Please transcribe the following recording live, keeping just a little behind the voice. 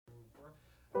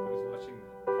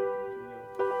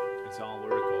It's all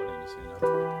we're recording, so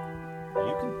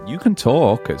you can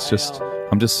talk. It's just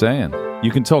I'm just saying you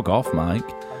can talk off mic.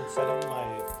 I'm setting my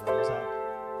drums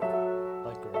up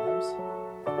like grams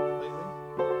lately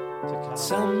to kind of.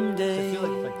 Someday, I feel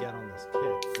like if I get on this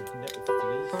kit, it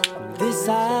feels. this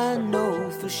I know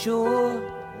for sure.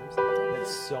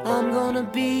 It's so. I'm gonna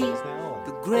be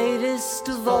the greatest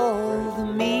of all the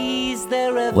me's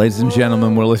there ever Ladies and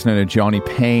gentlemen, we're listening to Johnny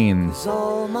Payne's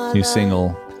all my new life.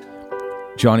 single.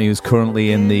 Johnny is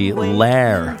currently in the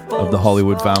lair of the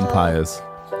Hollywood vampires,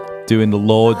 doing the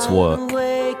Lord's work.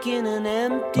 Awake in an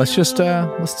empty Let's just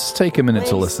take a minute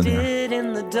to listen here,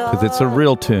 because it's a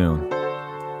real tune.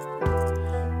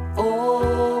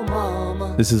 Oh,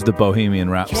 mama, This is the Bohemian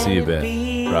Rhapsody can it bit,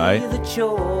 be right? that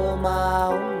you're my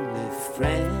only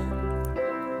friend?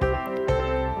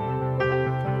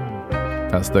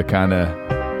 That's the kind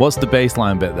of... What's the bass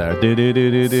line bit there?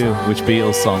 Do-do-do-do-do. Which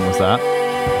Beatles song was that?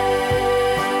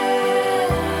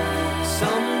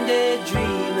 Someday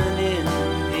dreaming in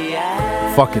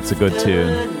the Fuck, it's a good tune.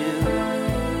 afternoon.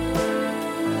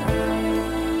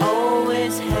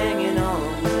 Always hanging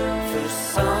on for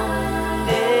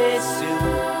someday soon.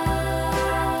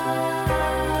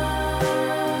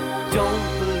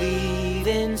 Don't believe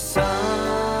in someday.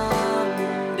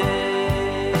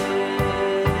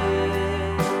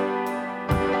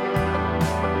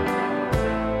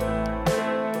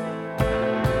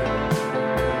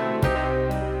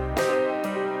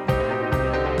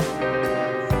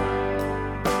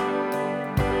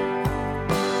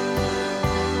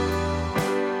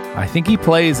 I think he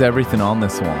plays everything on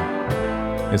this one.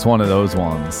 It's one of those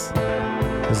ones.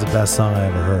 This is the best song I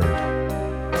ever heard.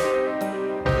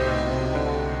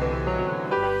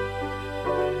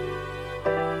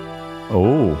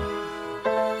 Oh.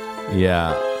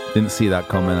 Yeah. Didn't see that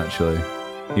coming, actually.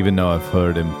 Even though I've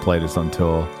heard him play this on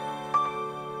tour.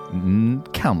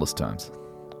 Countless times.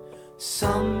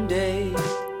 Someday.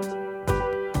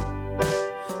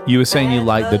 You were saying you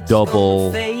like the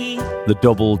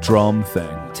double drum thing.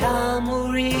 Time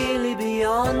will really be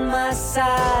on my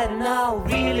side, and I'll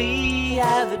really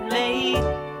have it made.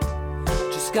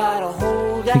 Just gotta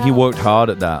hold I think he out worked hard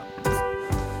at that.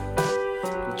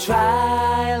 and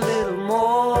try a little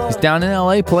more. He's down in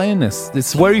LA playing this.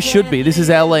 This is where he should be. This is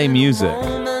LA music.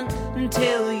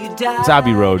 Until you die. It's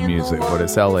Abbey Road music, but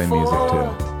it's LA music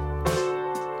too.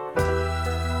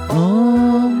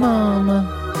 Oh,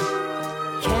 mama.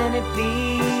 Can it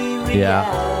be Yeah.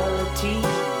 reality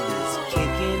is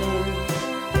kicking in?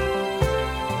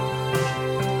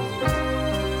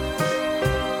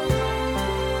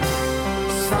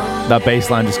 That bass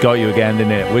line just got you again,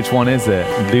 didn't it? Which one is it?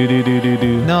 Do do do do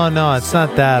do. No, it's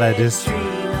not that. This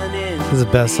is the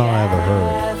best song I ever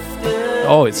heard.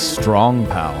 Oh, it's strong,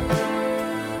 pal.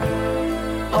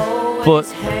 But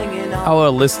our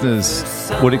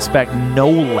listeners would expect no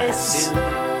less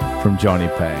from Johnny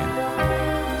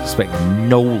Payne. Expect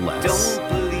no less.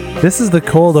 This is the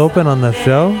cold open on the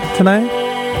show tonight?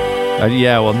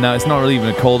 Yeah, well, no, it's not really even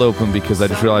a cold open because I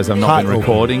just realized I've not Hot been open.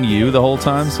 recording you the whole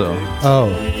time, so. Oh.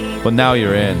 But now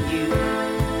you're in,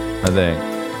 I think.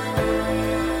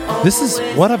 This is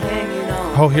what a...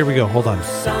 Oh, here we go. Hold on.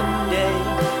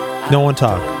 No one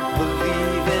talk.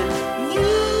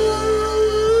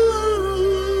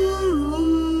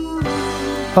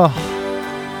 Oh,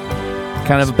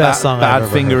 Kind of a best song I've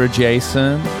ever Badfinger heard.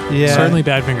 adjacent. yeah. Certainly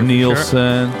Badfinger. for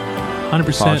Nielsen, Sure.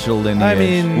 100%. partial lineage, I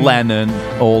mean- Lennon,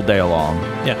 all day long.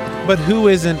 Yeah. But who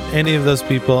isn't any of those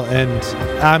people? And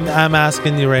I'm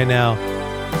asking you right now,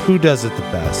 who does it the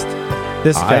best?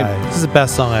 This guy. This is the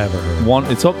best song I ever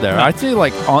heard. It's up there. I'd say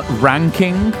like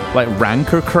ranking, like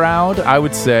ranker crowd, I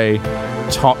would say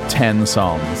top 10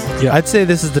 songs. Yeah. I'd say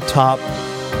this is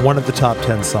one of the top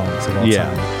 10 songs of all Yeah.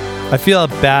 time. I feel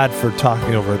bad for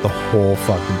talking over it the whole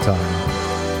fucking time.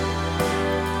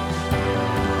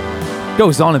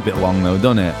 Goes on a bit long though,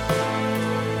 doesn't it?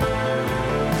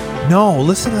 No,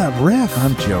 listen to that riff.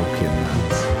 I'm joking, man.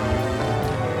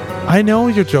 I know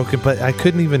you're joking, but I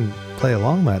couldn't even play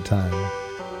along that time.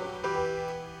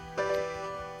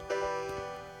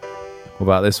 What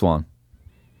about this one?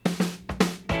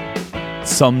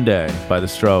 Someday by The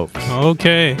Strokes.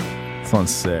 Okay. This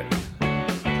one's sick.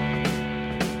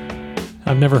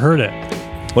 I've never heard it.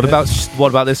 What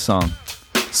about this song?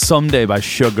 Someday by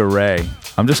Sugar Ray.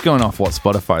 I'm just going off what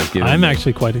Spotify's giving I'm me.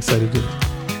 actually quite excited to.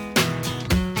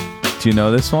 Do you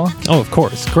know this one? Oh, of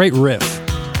course. Great riff.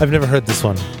 I've never heard this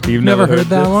one. You've Never heard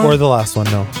that one? Or the last one,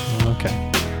 no.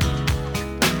 Okay.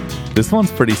 This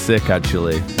one's pretty sick,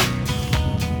 actually.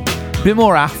 Bit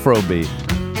more Afrobeat.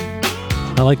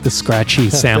 I like the scratchy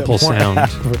sample sound.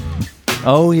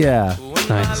 Oh, yeah.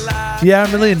 Nice. Yeah,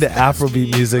 I'm really into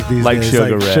Afrobeat music these Like days.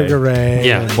 Sugar Ray. Sugar Ray.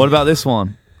 Yeah. and- What about this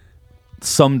one?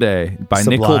 Someday by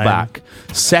Sublime. Nickelback.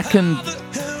 Second.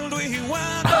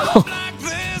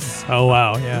 Oh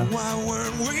wow, yeah.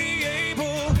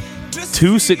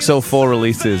 2 604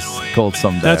 releases called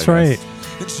Someday. That's I guess. right.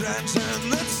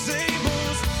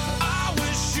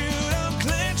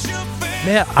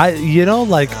 Man,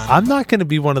 I'm not going to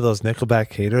be one of those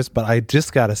Nickelback haters, but I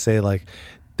just got to say, like,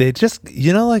 they just, when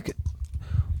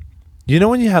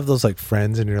you have those like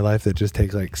friends in your life that just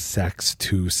take like sex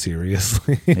too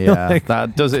seriously. Yeah, Like,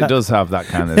 it does have that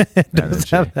kind of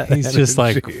does energy. have that He's just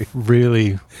like energy.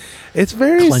 really. It's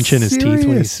very clenching his teeth when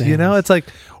he's serious, saying it's like,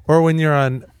 or when you're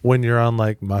on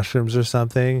like mushrooms or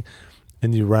something,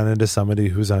 and you run into somebody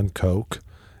who's on coke,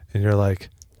 and you're like,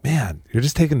 man, you're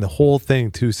just taking the whole thing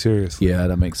too seriously. Yeah,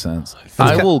 that makes sense. feel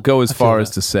I that. will go as I feel far as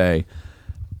that. to say,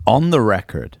 on the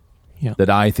record, Yeah. that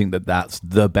I think that's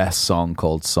the best song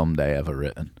called Someday ever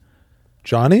written.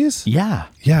 Johnny's? Yeah.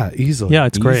 Yeah, easily. Yeah,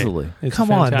 it's great. Easily. It's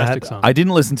Come a on, fantastic that- song. I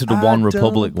didn't listen to the One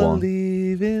Republic one.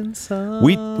 We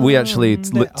actually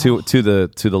to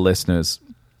the listeners,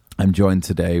 I'm joined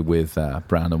today with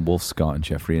Brandon Wolfscott and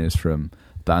Jeff Reines from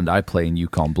band I play in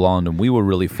Yukon Blonde, and we were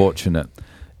really fortunate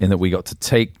in that we got to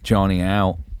take Johnny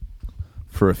out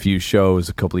for a few shows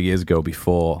a couple of years ago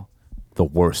before the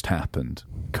worst happened,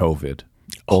 COVID.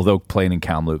 Although playing in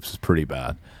Kamloops is pretty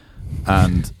bad,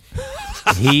 and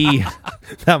he.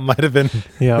 That might have been.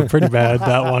 Yeah, pretty bad,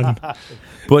 that one.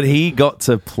 But he got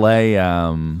to play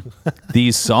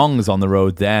these songs on the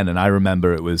road then, and I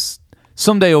remember it was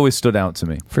Someday always stood out to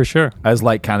me For sure. as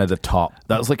like kind of the top.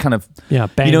 That was like kind of Yeah,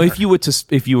 you know, banger. if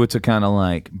you were to kind of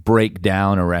like break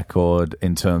down a record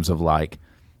in terms of like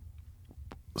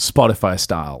Spotify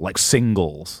style, like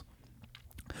singles.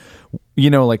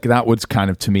 Like that was kind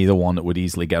of to me the one that would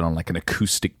easily get on like an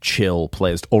acoustic chill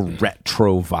playlist or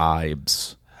retro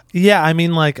vibes. Yeah, I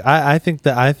mean, like I think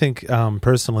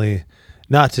personally,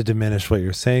 not to diminish what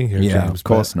you're saying here, Yeah, James. of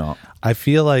course but not. I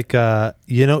feel like it's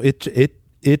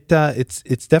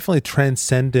definitely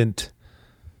transcendent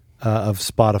of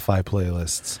Spotify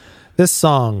playlists. This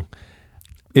song,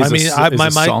 my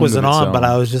mic wasn't on, but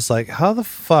I was just like, how the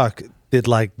fuck did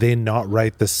like they not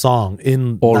write this song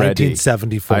in Already.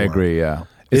 1974? I agree. Yeah,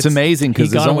 it's It's- amazing He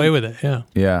because got away with it, yeah.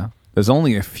 Yeah, there's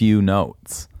only a few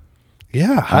notes.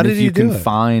 Yeah, how And did if he you do can it?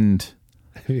 find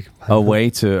a way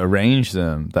to arrange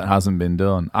them that hasn't been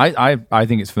done, I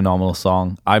think it's a phenomenal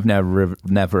song. I've never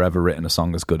ever written a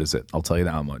song as good as it. I'll tell you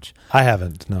that much. I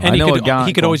haven't. No, And I he know could, a guy-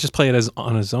 he could always just play it as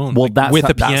on his own. Well, like, that's with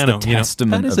the that's piano. the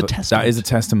testament. That is a of testament. That is a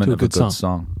testament to a of a good good song.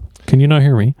 song. Can you not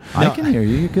hear me? I can hear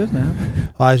you. You're good,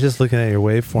 man. I was just looking at your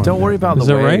waveform. Don't there. worry about Is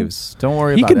the that right? waves. Don't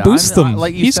worry He about can it. boost them.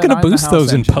 Like you He's said, gonna I'm the boost house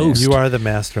those in engineer. post. You are the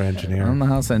master engineer. I'm the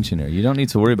house engineer. You don't need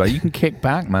to worry about it. You can kick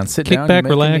back, man. Sit Kick down. back,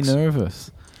 You're making relax. me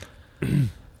nervous.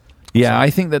 Yeah,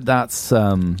 I think that's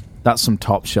some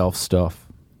top shelf stuff.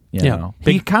 You Yeah, know,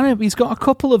 big- he's got a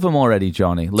couple of them already.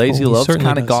 Johnny Lazy Oh, he Love's certainly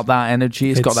kind of does. got that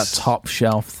energy. It's got that It's- top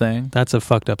shelf thing. That's a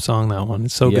fucked up song, that one.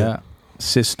 It's so yeah, good.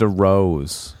 Sister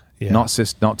Rose. Yeah. Not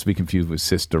to be confused with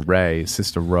Sister Ray.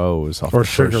 Sister Rose off Or the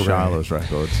Sugar first Ray. Shiloh's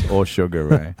records, or Sugar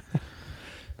Ray.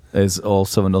 There's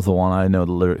also another one. I know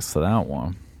the lyrics to that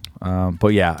one.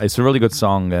 But yeah, it's a really good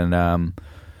song, and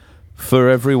for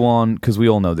everyone, because we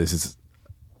all know this is.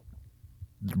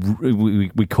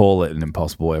 We call it an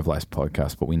Impossible Way of Life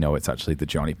podcast, but we know it's actually the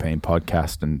Johnny Payne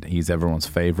podcast, and he's everyone's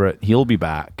favorite. He'll be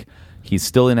back. He's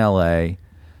still in LA.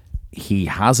 He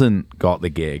hasn't got the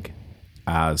gig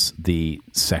as the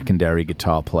secondary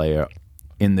guitar player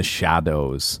in the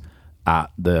shadows at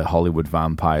the Hollywood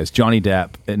Vampires. Johnny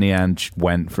Depp, in the end,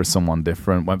 went for someone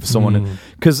different. Went for someone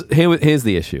because here's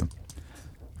the issue.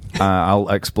 I'll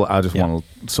explain. I just want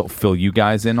to sort of fill you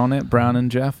guys in on it, Brown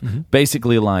and Jeff.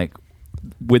 Basically, like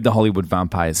with the Hollywood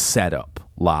Vampires set up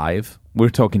live, we're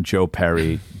talking Joe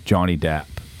Perry, Johnny Depp,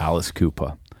 Alice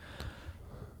Cooper.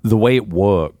 The way it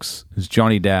works is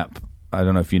Johnny Depp, I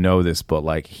don't know if you know this, but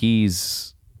like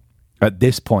he's at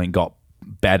this point got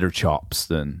better chops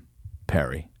than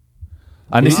Perry.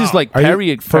 And this is like Are you-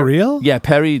 Perry for real? Yeah,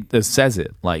 Perry says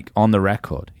it like on the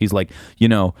record. He's like,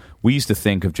 we used to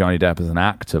think of Johnny Depp as an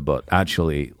actor, but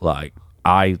actually, like,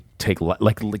 I take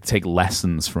take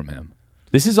lessons from him.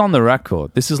 This is on the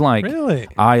record. This is like, Really?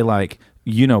 I like,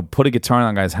 put a guitar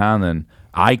in that guy's hand and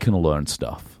I can learn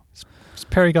stuff. Has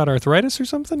Perry got arthritis or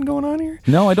something going on here?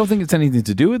 No, I don't think it's anything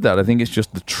to do with that. I think it's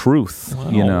just the truth,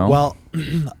 Well,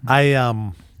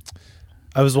 I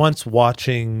was once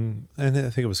watching, and I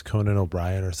think it was Conan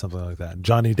O'Brien or something like that.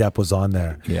 Johnny Depp was on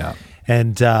there. Yeah.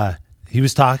 And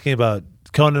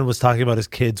Conan was talking about his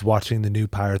kids watching the new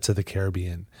Pirates of the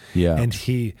Caribbean. Yeah. And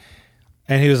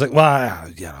And he was like, well,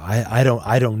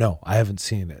 I don't know. I haven't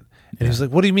seen it. And he was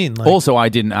like, what do you mean? Like, also, I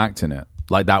didn't act in it.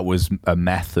 Like, that was a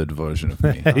method version of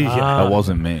me. That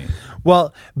wasn't me.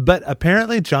 Well, but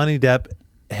apparently Johnny Depp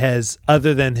has,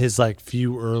 other than his like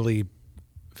few early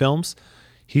films,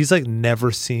 he's like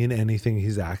never seen anything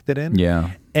he's acted in.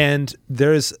 Yeah. And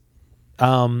there's,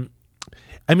 I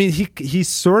mean, he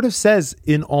sort of says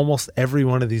in almost every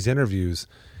one of these interviews,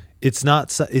 it's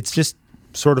just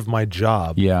sort of my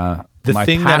job. Yeah. The my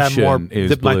thing that I'm more,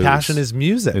 my passion is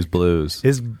music. Is blues.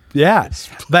 Yeah.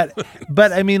 But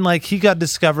I mean, like, he got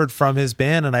discovered from his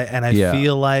band, and I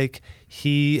feel like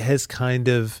he has kind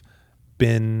of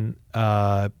been,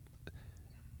 I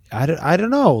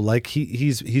don't know, like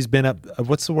he's been up.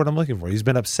 What's the word I'm looking for? He's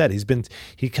been upset.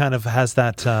 He kind of has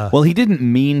that. Well, he didn't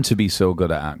mean to be so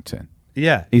good at acting.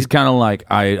 Yeah. He's kind of like,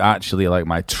 I actually like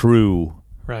my true.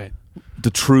 Right.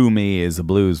 The true me is a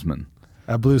bluesman.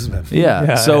 A bluesman.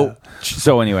 Yeah.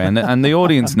 So anyway, and the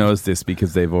audience knows this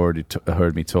because they've already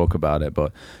heard me talk about it.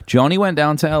 But Johnny went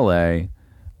down to LA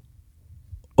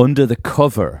under the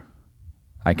cover.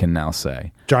 I can now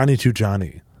say Johnny to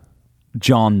Johnny.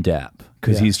 John Depp,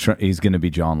 because he's going to be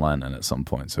John Lennon at some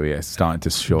point. So yeah, starting to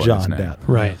shorten John his name. Depp.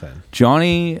 Right.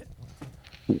 Johnny,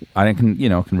 I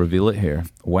can reveal it here.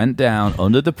 Went down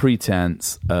under the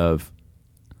pretense of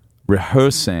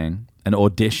rehearsing and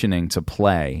auditioning to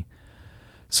play.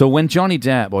 So when Johnny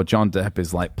Depp or John Depp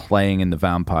is like playing in The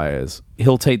Vampires,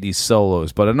 he'll take these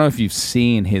solos. But I don't know if you've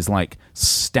seen his like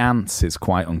stance is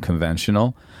quite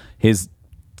unconventional. His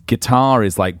guitar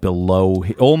is like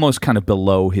almost kind of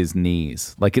below his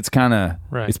knees. Like it's kind of,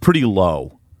 it's pretty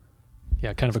low.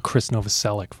 Yeah, kind of a Chris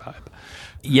Novoselic vibe.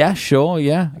 Yeah, sure,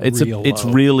 yeah. It's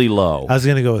really low. I was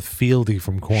going to go with Fieldy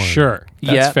from Korn. Sure.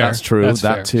 Fair. That's true. That's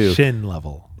that fair. too. Shin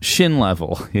level.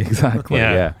 Exactly.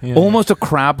 Yeah. Almost a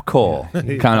crab call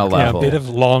kind of level. Yeah, a bit of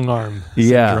long arm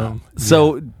syndrome.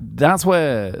 So that's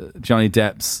where Johnny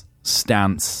Depp's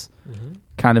stance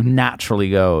kind of naturally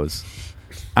goes.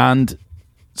 And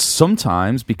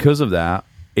sometimes because of that,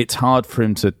 it's hard for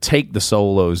him to take the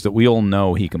solos that we all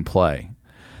know he can play.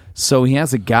 So he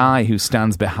has a guy who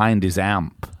stands behind his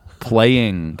amp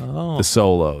playing the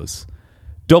solos,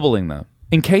 doubling them,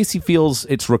 in case he feels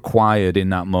it's required in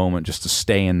that moment just to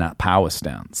stay in that power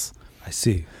stance. I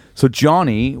see. So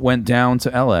Johnny went down to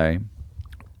LA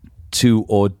to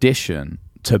audition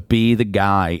to be the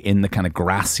guy in the kind of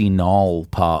grassy knoll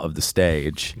part of the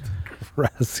stage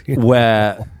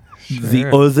where the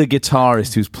other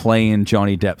guitarist who's playing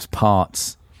Johnny Depp's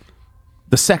parts,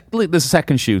 the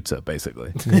second shooter,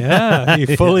 basically. Yeah, he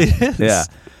fully is. Yeah.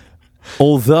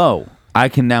 Although I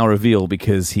can now reveal,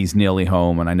 because he's nearly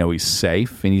home and I know he's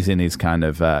safe, and he's in his kind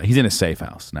of he's in a safe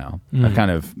house now, a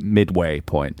kind of midway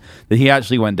point, that he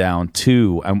actually went down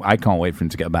to, and I can't wait for him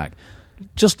to get back,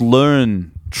 just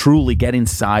truly get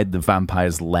inside the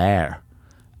vampire's lair,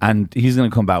 and he's going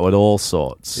to come back with all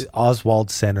sorts.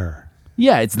 Oswald Center.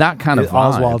 Yeah, it's that kind of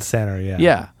vibe. Oswald Center.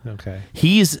 Yeah. Okay.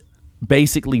 He's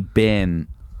basically been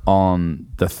on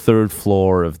the third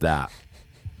floor of that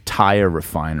tire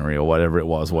refinery or whatever it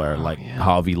was where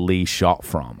Harvey Lee shot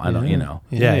from. I don't,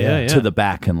 to the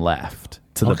back and left,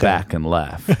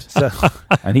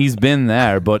 and he's been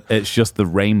there, but it's just the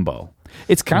rainbow.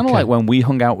 It's kind of like when we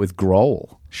hung out with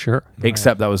Grohl. Sure.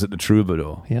 Except that was at the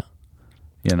Troubadour. Yeah.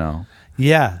 You know.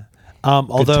 Yeah.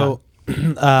 Although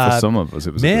for some of us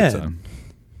it was a good time.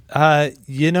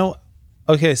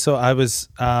 Okay, so I was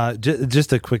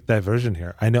just a quick diversion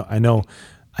here. I know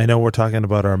we're talking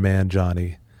about our man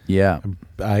Johnny. Yeah.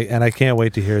 I can't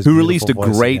wait to hear his who released a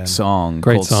great again. song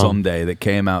called Someday that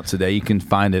came out today. You can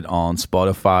find it on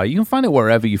Spotify. You can find it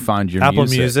wherever you find your Apple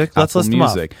Music. Let's list them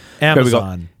off.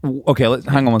 Amazon. Okay,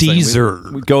 hang on one second.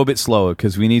 Deezer. We go a bit slower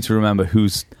because we need to remember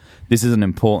this is an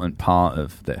important part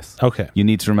of this. Okay. You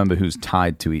need to remember who's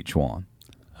tied to each one.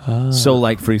 So,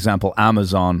 like, for example,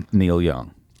 Amazon, Neil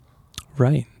Young.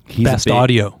 Right. Best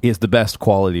audio. It's the best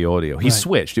quality audio. He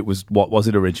switched. It was, what was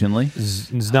it originally?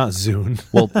 It's not Zune.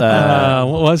 Well,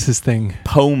 what was his thing?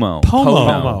 Pomo.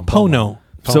 Pono.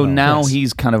 So now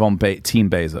he's kind of on Team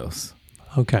Bezos.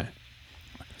 Okay.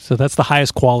 So that's the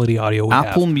highest quality audio we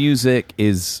Apple have. Music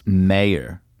is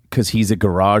Mayer because he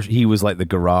was like the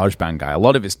GarageBand guy. A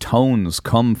lot of his tones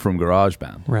come from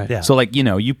GarageBand. Right. Yeah. So like,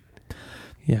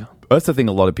 Yeah. That's the thing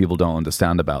a lot of people don't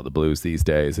understand about the blues these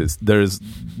days is there's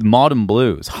modern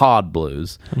blues, hard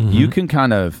blues. You can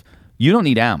you don't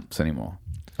need amps anymore.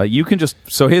 Like you can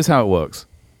so here's how it works.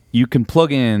 You can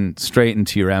plug in straight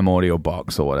into your M Audio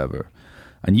box or whatever,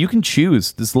 and you can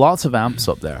choose. There's lots of amps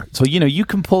up there. So, you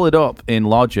can pull it up in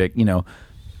Logic,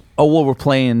 we're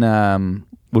playing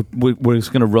we're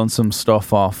just going to run some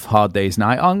stuff off Hard Day's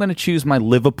Night. I'm going to choose my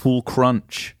Liverpool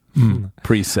Crunch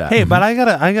preset. Hey, but I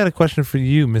got a question for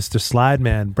you, Mr. Slide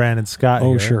Man, Brandon Scott.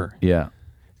 Oh, here. sure. Yeah.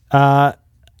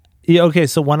 Yeah. Okay.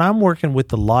 So when I'm working with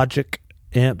the Logic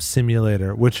Amp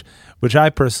Simulator, which I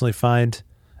personally find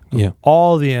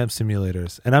all the amp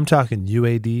simulators, and I'm talking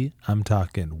UAD, I'm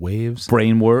talking Waves,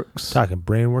 Brainworks, I'm talking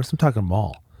Brainworks, I'm talking them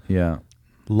all. Yeah.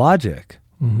 Logic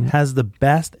has the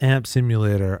best amp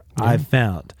simulator I've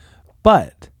found.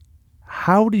 But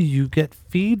how do you get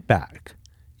feedback?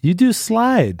 You do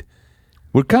Slide.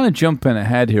 We're kind of jumping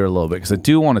ahead here a little bit because I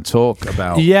do want to talk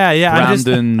about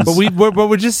Brandon's but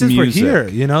we're just since music. we're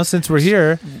here, since we're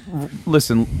here.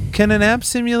 Listen, can an amp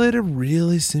simulator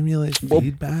really simulate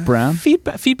feedback? Bram?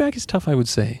 Feedback is tough, I would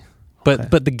say.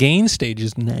 But the gain stage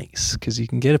is nice because you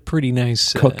can get a pretty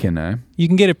nice cooking, eh? You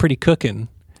can get it pretty cooking.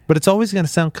 But it's always going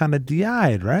to sound kind of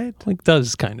DI'd, right? Like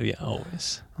does kind of,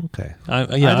 always. Okay.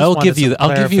 I'll give you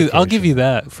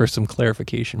that for some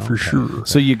clarification for sure.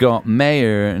 So you got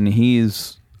Mayer, and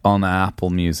he's on the Apple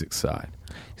Music side.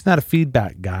 He's not a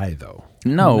feedback guy, though.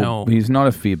 No, he's not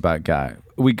a feedback guy.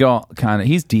 We got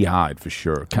he's DI'd for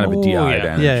sure, kind of a DI'd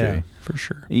energy. Yeah, for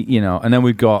sure. And then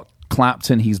we've got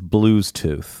Clapton, he's Blues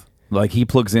Tooth. Like he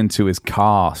plugs into his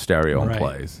car stereo and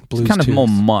plays. It's kind of more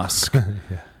Musk.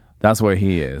 Yeah. That's where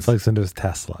he is. Plugs into his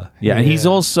Tesla. Yeah, and he's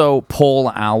also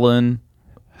Paul Allen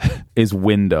is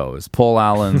Windows. Paul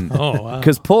Allen. Oh, wow.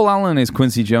 Because Paul Allen is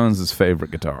Quincy Jones'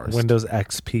 favorite guitarist. Windows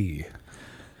XP.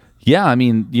 Yeah, I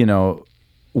mean,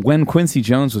 when Quincy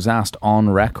Jones was asked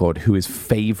on record who his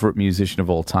favorite musician of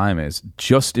all time is,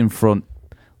 just in front,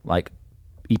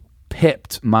 he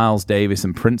pipped Miles Davis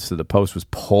and Prince to the post was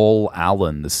Paul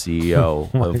Allen, the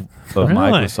CEO of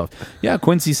Microsoft. Yeah,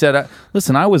 Quincy said,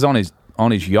 listen, I was on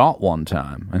his yacht one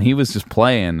time, and he was just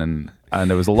playing, and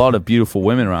there was a lot of beautiful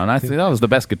women around. I think that was the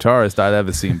best guitarist I'd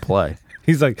ever seen play.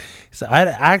 He's like, I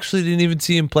actually didn't even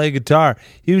see him play guitar.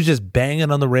 He was just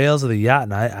banging on the rails of the yacht,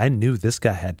 and I knew this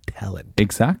guy had talent.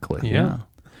 Exactly. Yeah.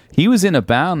 He was in a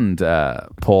band,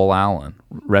 Paul Allen,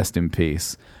 rest in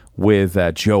peace, with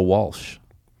Joe Walsh.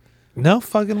 No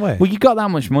fucking way. Well, you got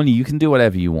that much money, you can do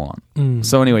whatever you want.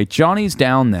 So anyway, Johnny's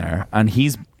down there, and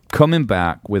he's coming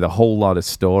back with a whole lot of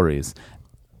stories,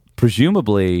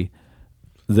 presumably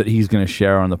that he's going to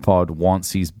share on the pod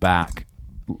once he's back,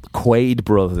 Quaid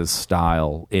Brothers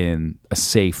style, in a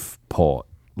safe port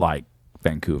like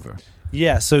Vancouver.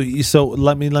 Yeah. So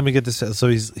let me get this. So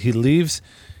he leaves.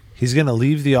 He's going to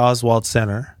leave the Oswald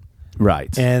Center,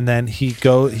 right? And then he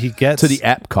gets to the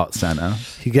Epcot Center.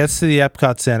 He gets to the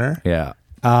Epcot Center. Yeah.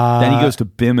 Then he goes to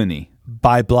Bimini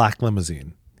by Black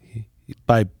Limousine.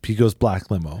 He goes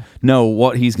Black Limo. No,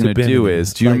 what he's going to do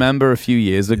is, do you remember a few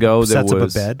years ago there was up a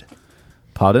bed?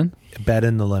 Pardon? A bed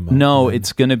in the limo. No,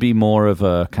 it's going to be more of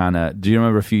a kind of, do you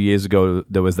remember a few years ago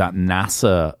there was that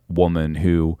NASA woman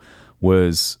who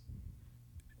was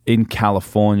in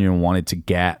California and wanted to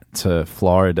get to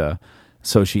Florida,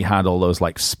 so she had all those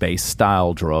space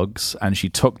style drugs, and she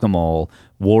took them all,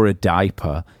 wore a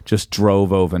diaper, just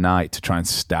drove overnight to try and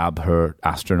stab her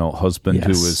astronaut husband,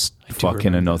 who was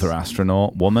fucking another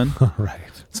astronaut woman. Right.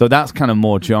 So that's kind of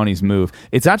more Johnny's move.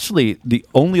 It's actually the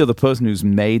only other person who's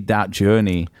made that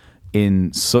journey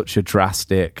in such a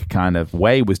drastic kind of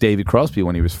way was David Crosby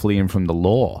when he was fleeing from the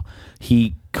law.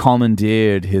 He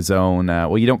commandeered his own,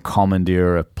 you don't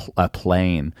commandeer a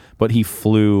plane, but he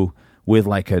flew with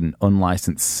an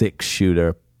unlicensed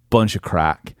 6-shooter, bunch of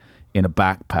crack in a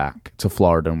backpack to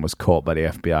Florida and was caught by the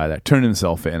FBI there. Turned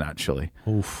himself in, actually.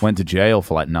 Oof. Went to jail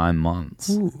for 9 months.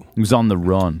 Ooh. He was on the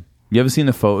run. You ever seen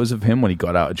the photos of him when he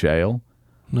got out of jail?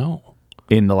 No.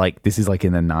 In the this is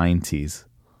in the 90s.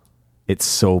 It's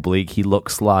so bleak. He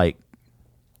looks like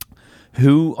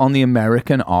who on the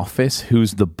American Office,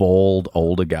 who's the bald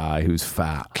older guy who's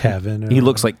fat? Kevin. He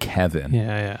looks like Kevin.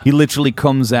 Yeah. He literally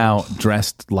comes out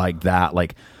dressed like that.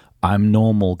 I'm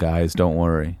normal, guys, don't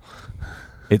worry.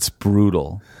 It's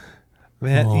brutal.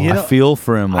 Man, I feel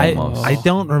for him almost. I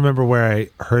don't remember where I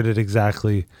heard it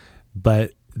exactly,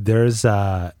 but it was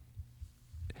a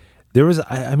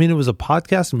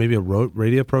podcast, maybe a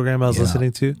radio program I was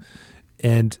listening to,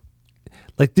 and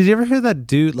did you ever hear that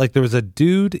dude? There was a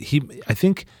dude. I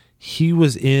think he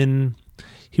was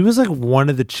one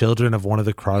of the children of one of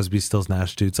the Crosby, Stills,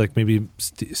 Nash dudes, maybe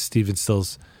Stephen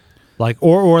Stills. But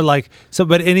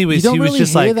anyways, you don't he was really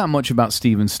just hear that much about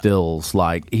Stephen Stills.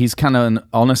 He's kind of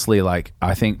honestly,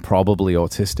 I think probably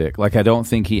autistic. I don't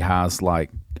think he has I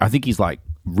think he's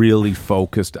really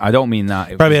focused. I don't mean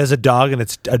that. Probably has a dog and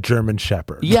it's a German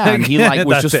Shepherd. Yeah, and he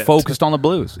was just focused on the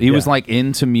blues. He was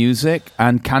into music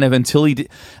and kind of until he did,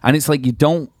 and it's you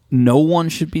don't no one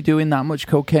should be doing that much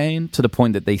cocaine to the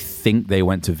point that they think they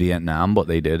went to Vietnam, but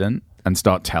they didn't, and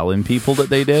start telling people that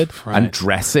they did, and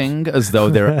dressing as though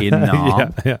they're in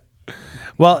Nam. Yeah.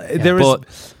 Well, there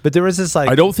was this like...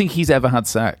 I don't think he's ever had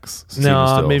sex.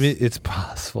 No, maybe it's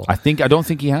possible. I don't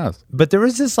think he has. But there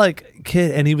was this like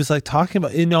kid, and he was like talking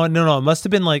about... No, it must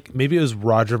have been like... Maybe it was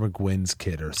Roger McGuinn's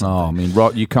kid or something. Oh, I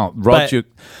mean, you can't... Roger...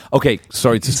 Okay,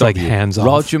 sorry to stop you. Hands off.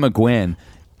 Roger McGuinn...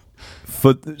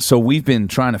 So we've been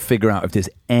trying to figure out if there's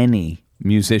any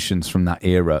musicians from that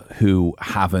era who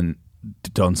haven't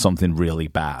done something really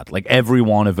bad. Like every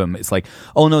one of them, it's like,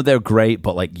 oh no, they're great,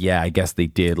 but like, yeah, I guess they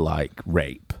did like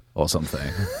rape or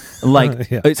something.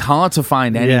 Like it's hard to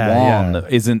find anyone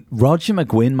that isn't. Roger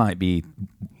McGuinn might be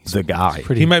the guy.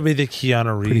 He might be the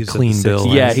Keanu Reeves. Clean bill.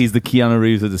 Yeah, he's the Keanu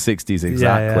Reeves of the 60s.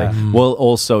 Exactly. Yeah. Well,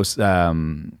 also,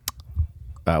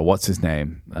 what's his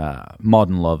name?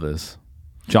 Modern Lovers.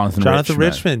 Jonathan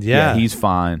Richman. Yeah, he's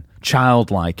fine.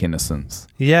 Childlike innocence.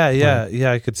 Yeah,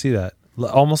 I could see that.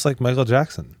 Almost like Michael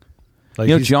Jackson.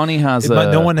 Like Johnny has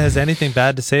no one has anything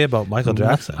bad to say about Michael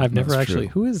Jackson. I've never actually.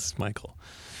 Who is Michael?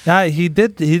 Yeah, he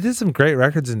did some great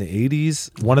records in the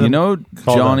 80s. One of them,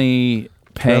 Johnny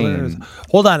Payne.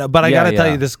 Hold on, but I got to tell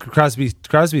you this Crosby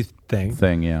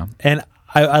thing. Yeah. And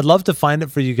I'd love to find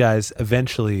it for you guys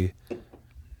eventually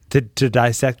to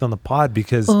dissect on the pod,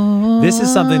 because this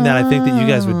is something that I think that you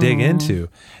guys would dig into.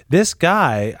 This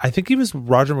guy, I think he was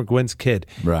Roger McGuinn's kid.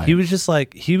 Right. He was just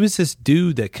like, he was this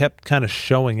dude that kept kind of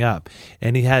showing up,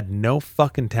 and he had no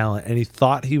fucking talent, and he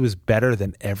thought he was better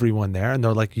than everyone there. And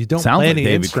they're like, you don't play any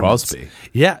David instruments. Crosby.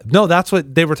 Yeah. No, that's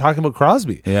what they were talking about,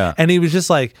 Crosby. Yeah. And he was just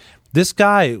like, this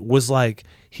guy was like,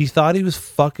 he thought he was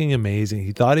fucking amazing.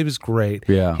 He thought he was great.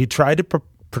 Yeah. He tried to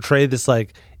portray this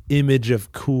like image of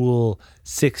cool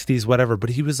 60s whatever,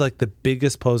 but he was like the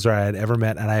biggest poser I had ever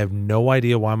met, and I have no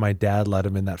idea why my dad let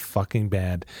him in that fucking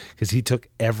band, because he took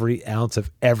every ounce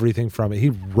of everything from it.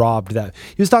 He robbed that.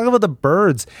 He was talking about the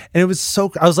Byrds, and it was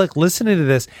so, I was like listening to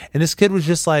this, and this kid was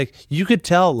just like, you could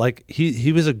tell like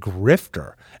he was a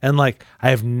grifter, and like I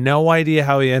have no idea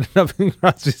how he ended up in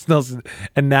Crosby, Stills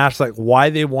and Nash, like why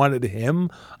they wanted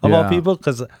him of all people,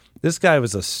 because this guy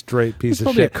was a straight piece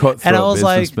of shit. A cutthroat and I was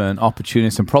businessman, like,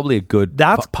 opportunist, and probably a good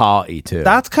party too.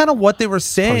 That's kind of what they were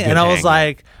saying, and I was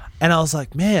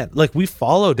like, man, like we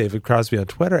follow David Crosby on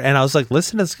Twitter, and I was like,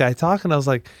 listen to this guy talk, and I was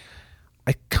like,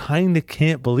 I kind of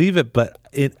can't believe it, but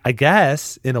I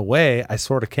guess in a way I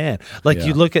sort of can. Like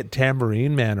you look at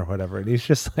Tambourine Man or whatever, and he's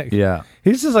just like,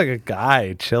 he's just like a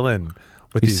guy chilling.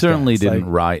 He certainly didn't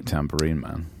write Tambourine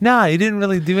Man. Nah, he didn't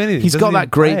really do anything. He's got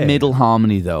that great middle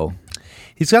harmony though.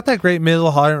 He's got that great middle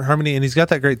harmony, and he's got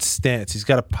that great stance. He's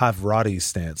got a Pavarotti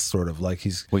stance, sort of like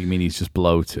he's. What you mean? He's just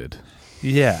bloated?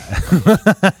 Yeah,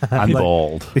 and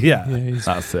bald. Yeah,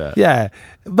 that's it. Yeah,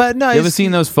 but no. You ever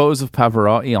seen those photos of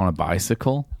Pavarotti on a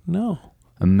bicycle? No.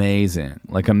 Amazing,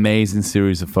 like amazing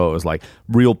series of photos, like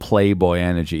real Playboy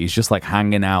energy. He's just like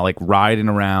hanging out, like riding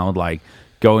around, like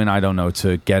going, I don't know,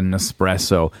 to get an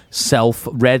espresso.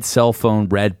 Red cell phone,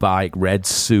 red bike, red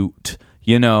suit.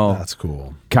 You know, that's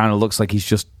cool. Kind of looks like he's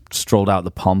just strolled out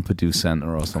the Pompidou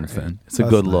Center or something. It's a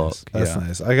good look. That's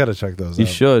nice. I got to check those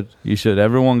out. You should.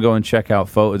 Everyone go and check out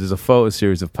photos. There's a photo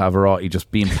series of Pavarotti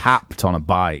just being papped on a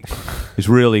bike. It's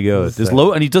really good.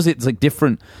 And he does it. It's like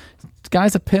different. This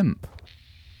guy's a pimp.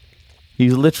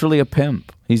 He's literally a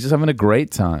pimp. He's just having a great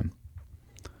time.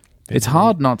 It's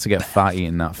hard not to get fat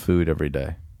eating that food every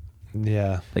day.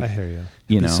 Yeah, like, I hear you.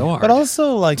 You know, so but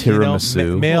also like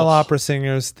tiramisu. Male opera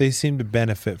singers, they seem to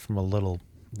benefit from a little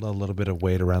bit of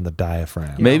weight around the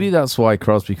diaphragm. Maybe that's why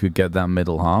Crosby could get that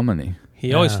middle harmony.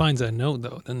 He always finds that note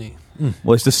though, doesn't he?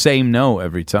 Well, it's the same note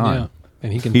every time. Yeah.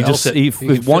 And he can belt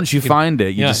it. Once you find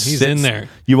it, he's in there.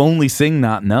 You only sing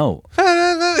that note.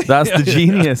 That's the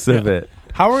genius of it.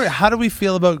 How do we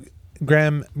feel about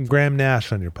Graham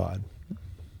Nash on your pod?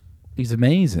 He's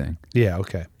amazing. Yeah,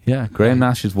 okay. Yeah, Graham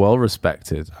Nash is well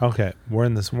respected. Okay, we're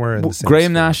in the same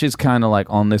Graham Nash is kind of like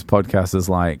on this podcast as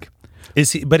like,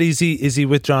 is he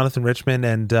with Jonathan Richman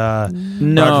and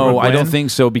no, I don't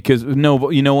think so, because but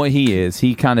you know what he is?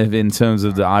 He kind of, in terms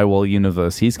of the IWOL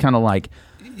universe, he's kind of like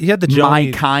he had the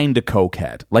Johnny, my kind of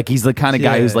cokehead. Like he's the kind of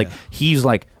guy who's like, he's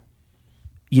like,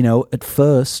 you know, at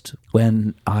first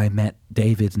when I met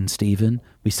David and Stephen,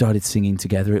 we started singing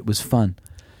together. It was fun.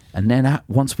 And then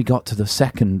once we got to the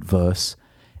second verse,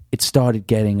 it started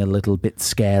getting a little bit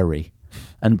scary.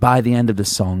 And by the end of the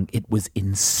song, it was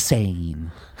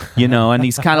insane. You know, and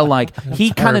he's kind of like,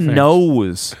 he kind of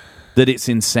knows that it's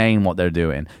insane what they're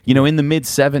doing. You know, in the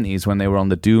mid-70s when they were on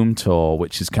the Doom tour,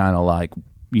 which is kind of like,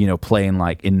 you know, playing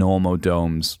like in Normo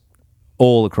domes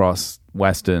all across the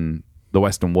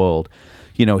Western world,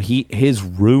 his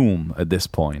room at this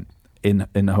point in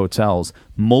the hotels,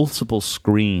 multiple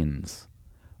screens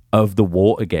of the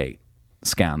Watergate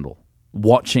scandal,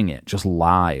 watching it just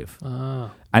live.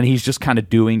 And he's just kind of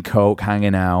doing coke,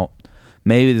 hanging out.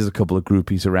 Maybe there's a couple of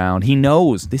groupies around. He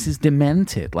knows this is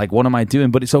demented. Like, what am I doing?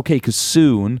 But it's okay, because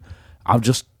soon I'll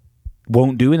just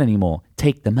won't do it anymore.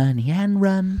 Take the money and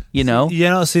run.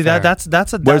 That's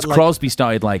whereas Crosby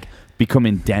started like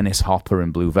becoming Dennis Hopper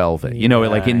in Blue Velvet.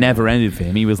 Like it never ended for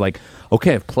him. He was like,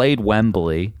 okay, I've played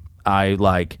Wembley. I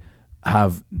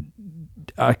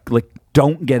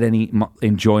don't get any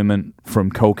enjoyment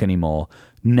from coke anymore.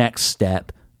 Next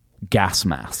step, gas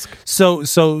mask. So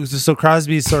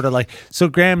Crosby's sort of like, so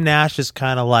Graham Nash is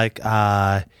kind of like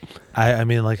like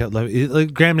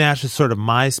Graham Nash is sort of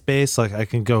MySpace. Like I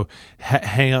can go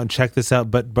hang out and check this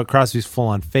out, but Crosby's full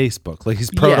on Facebook. Like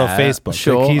he's proto Facebook.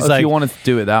 Sure, like, he's if you want to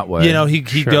do it that way,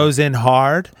 he goes in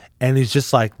hard. And he's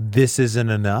just like, this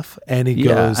isn't enough. And he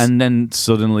goes... And then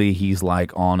suddenly he's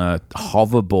like on a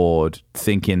hoverboard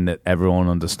thinking that everyone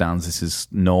understands this is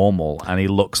normal. And he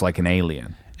looks like an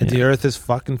alien. And the earth is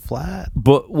fucking flat.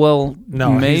 But, well,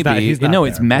 no, maybe. He's not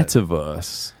it's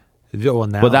metaverse.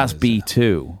 But that's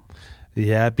B2.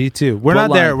 Yeah, B2. We're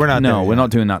not there. We're not there. No, we're not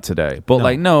doing that today. But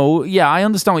I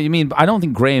understand what you mean. But I don't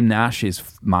think Graham Nash is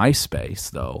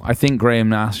MySpace, though. I think Graham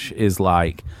Nash is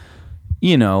like...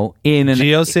 in an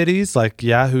GeoCities, like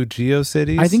Yahoo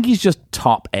GeoCities. I think he's just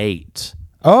top 8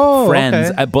 friends,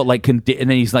 okay. But like, and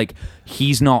then he's like,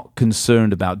 he's not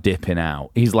concerned about dipping out.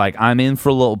 He's like, I'm in for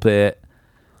a little bit,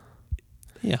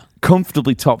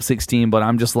 comfortably top 16, but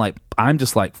I'm just like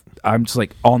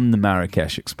on the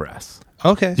Marrakesh Express.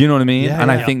 Okay, do you know what I mean? Yeah,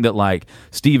 I think that like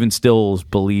Stephen Stills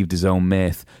believed his own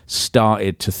myth,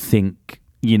 started to think,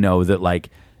 that like.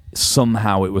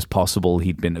 Somehow it was possible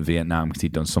he'd been to Vietnam because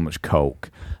he'd done so much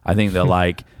coke. I think that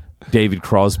like David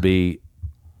Crosby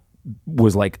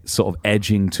was like sort of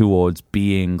edging towards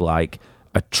being like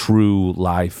a true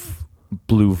life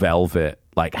Blue Velvet,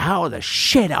 like how the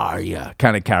shit are you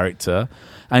kind of character.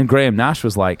 And Graham Nash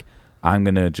was like, I'm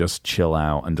gonna just chill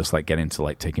out and just like get into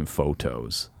like taking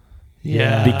photos.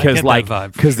 Yeah, because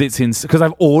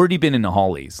I've already been in the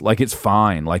Hollies. Like it's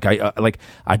fine. Like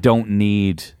I don't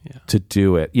need to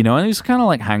do it. And he's kind of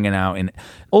like hanging out. And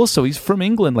also he's from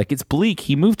England. Like it's bleak.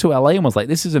 He moved to LA and was like,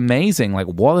 "This is amazing. Like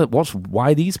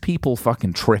why are these people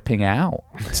fucking tripping out?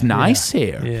 It's nice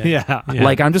here. Yeah.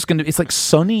 Like I'm just gonna. It's like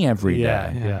sunny every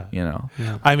day. Yeah.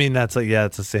 I mean that's like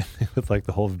it's the same thing with like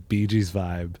the whole Bee Gees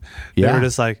vibe. Yeah. They were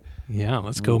just like. Yeah,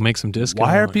 let's go make some disco.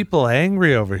 Why are people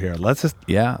angry over here? Let's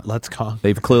conquer.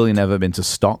 They've clearly never been to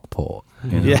Stockport.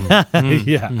 Yeah.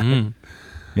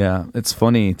 Yeah, it's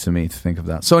funny to me to think of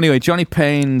that. So anyway, Johnny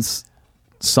Payne's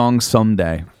song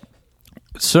Someday,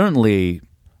 certainly,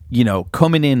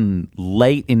 coming in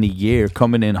late in the year,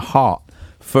 coming in hot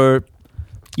for,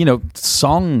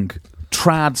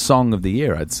 trad song of the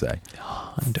year, I'd say.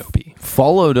 Dopey.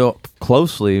 Followed up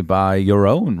closely by your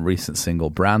own recent single,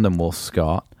 Brandon Wolf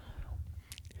Scott.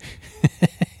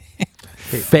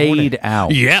 Fade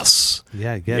Out. Yes.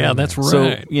 Yeah, that's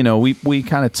right. So, we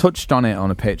kind of touched on it on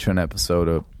a Patreon episode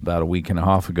about a week and a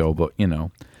half ago, but,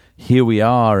 here we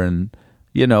are. And,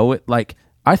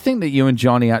 I think that you and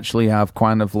Johnny actually have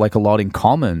kind of like a lot in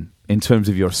common in terms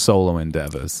of your solo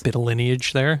endeavors. Bit of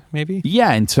lineage there, maybe?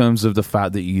 Yeah, in terms of the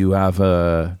fact that you have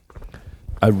a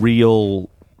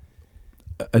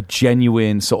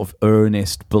genuine sort of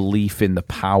earnest belief in the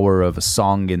power of a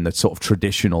song in the sort of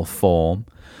traditional form,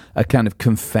 a kind of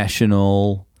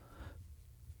confessional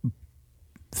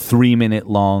 3-minute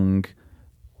long,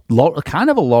 kind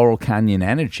of a Laurel Canyon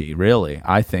energy, really.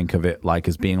 I think of it like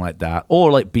as being like that, or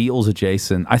like Beatles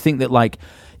adjacent. I think that like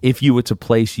if you were to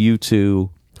place you two,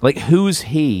 like who's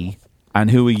he and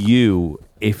who are you?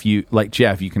 If you like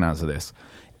Jeff, you can answer this.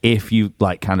 If you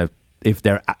like kind of if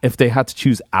they had to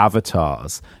choose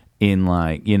avatars in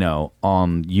like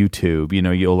on YouTube,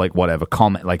 you'll like whatever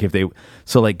comment like if they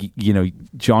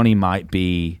Johnny might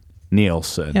be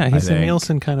Nielsen. Yeah, he's a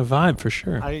Nielsen kind of vibe for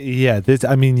sure. This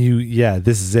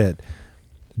is it.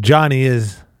 Johnny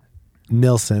is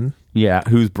Nielsen. Yeah,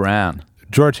 who's Bran?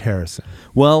 George Harrison.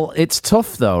 Well, it's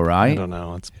tough though, right? I don't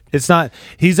know. It's not.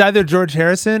 He's either George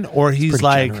Harrison or he's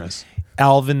like generous.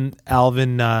 Alvin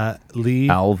Lee.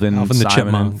 Alvin the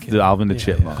Chipmunk. Alvin the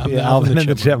Chipmunk.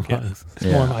 It's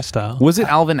more my style. Was it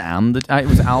Alvin and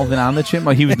the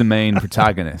Chipmunk? He was the main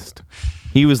protagonist.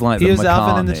 He was like he was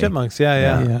Alvin and the Chipmunks.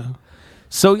 Yeah.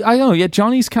 So I don't know. Yeah,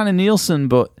 Johnny's kind of Nielsen,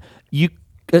 but you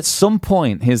at some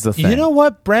point. Here's the thing. You know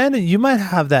what, Brandon? You might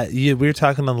have that. We were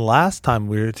talking on the last time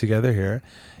we were together here.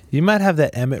 You might have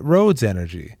that Emmett Rhodes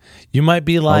energy. You might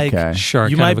be like, sure,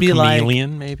 you kind might of a be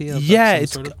chameleon, like, maybe. Yeah,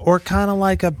 it's or kind of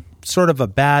like a sort of a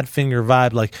Badfinger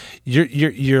vibe. Like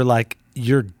you're like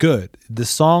you're good. The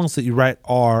songs that you write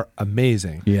are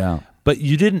amazing. Yeah, but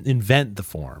you didn't invent the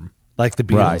form like the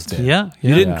Beatles did. Yeah,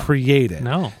 you didn't create it.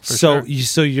 No, so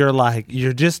you're like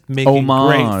you're just making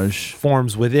great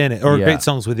forms within it, or great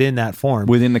songs within that form,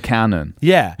 within the canon.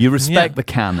 Yeah, you respect the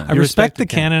canon. I respect the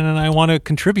canon, and I want to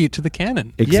contribite to the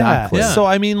canon. Exactly. Yeah. So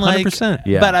I mean, like, 100%.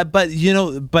 Yeah. But you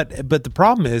know, but the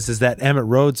problem is that Emmett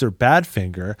Rhodes or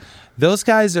Badfinger, those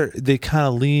guys they kind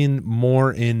of lean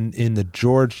more in the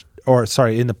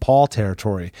in the Paul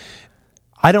territory.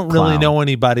 I don't really know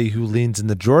anybody who leans in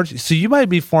the George. So you might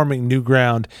be forming new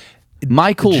ground.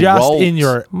 Michael just Rolt. in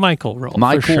your Michael Rolt.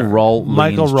 Michael Rolt.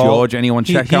 George. Anyone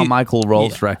check out Michael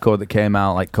Rolt's record that came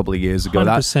out like a couple of years ago?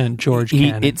 100% George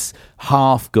canon. It's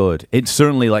half good. It's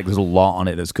certainly like there's a lot on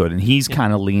it that's good, and he's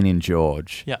kind of leaning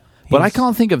George. Yeah, but I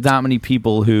can't think of that many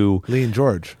people who lean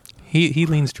George. He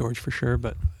leans George for sure,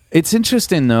 but it's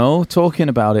interesting though talking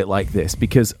about it like this,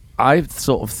 because I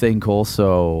sort of think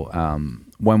also.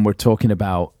 When we're talking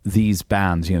about these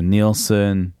bands, you know,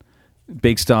 Nielsen,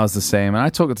 Big Star's the same. And I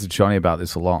talk to Johnny about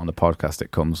this a lot on the podcast. It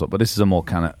comes up, but this is a more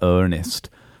kind of earnest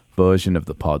version of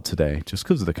the pod today, just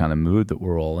because of the kind of mood that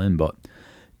we're all in. But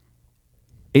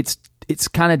it's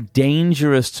kind of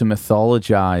dangerous to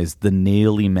mythologize the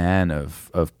Nearly men of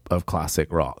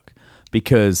classic rock,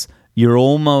 because you're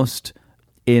almost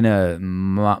in a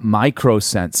micro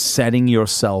sense setting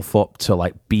yourself up to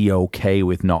like be okay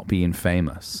with not being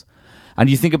famous. And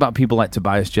you think about people like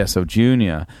Tobias Jesso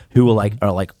Jr., who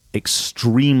are like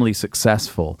extremely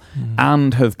successful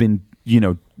and have been, you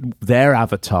know, their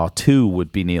avatar too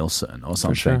would be Nielsen or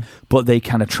something. Sure. But they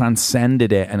kind of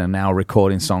transcended it and are now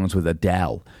recording songs with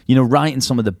Adele, you know, writing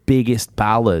some of the biggest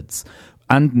ballads.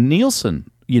 And Nielsen,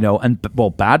 you know,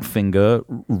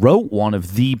 Badfinger wrote one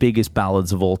of the biggest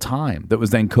ballads of all time that was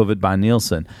then covered by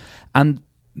Nielsen. And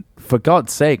for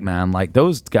God's sake, man, like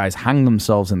those guys hang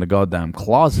themselves in the goddamn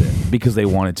closet because they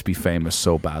wanted to be famous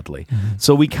so badly.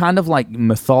 So we kind of like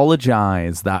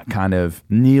mythologize that kind of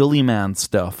Nearly man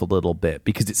stuff a little bit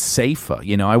because it's safer.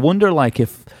 You know, I wonder like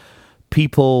if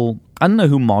people, I don't know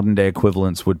who modern day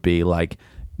equivalents would be, like,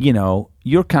 you know,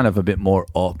 you're kind of a bit more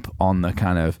up on the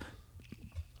kind of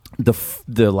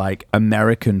the like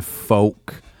American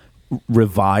folk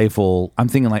revival. I'm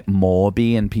thinking like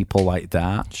Morby and people like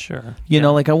that. Sure. You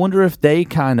know, like I wonder if they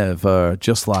kind of are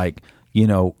just like, you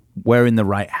know, wearing the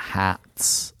right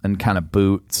hats and kind of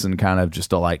boots and kind of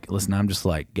just are like, listen, I'm just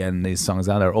like getting these songs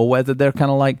out there. Or whether they're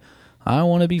kind of like, I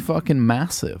want to be fucking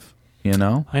massive, you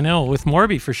know? I know. With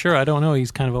Morby, for sure. I don't know.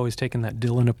 He's kind of always taken that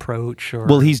Dylan approach. Or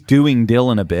well, he's doing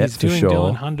Dylan a bit, he's for doing sure.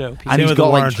 Dylan Hundo. And he's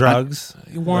got Warren Drugs.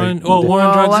 Warren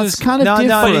Drugs that's kind of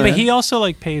different. But he also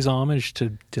like pays homage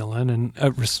to Dylan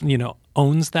and you know,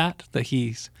 owns that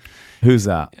he's. Who's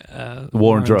that?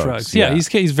 Warren Drugs. Yeah,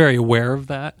 he's very aware of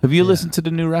that. Have you listened to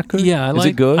the new record? Yeah, Is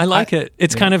it good? I like it.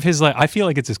 It's kind of his like. I feel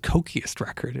like it's his cokiest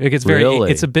record. Like it's very. Really?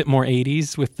 It's a bit more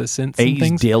 80s with the synths and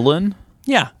things. Dylan.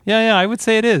 Yeah. I would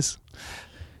say it is.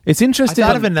 It's interesting. I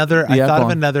thought of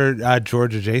another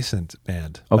George adjacent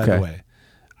band. By the way,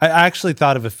 I actually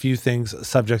thought of a few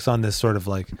subjects on this sort of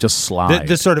like just slide,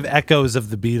 the sort of echoes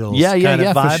of the Beatles. Yeah,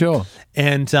 vibe. For sure.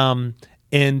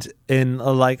 And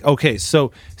like, okay,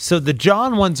 so the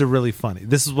John ones are really funny.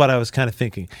 This is what I was kind of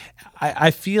thinking.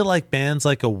 I feel like bands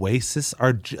like Oasis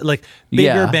are like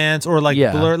bigger bands, or like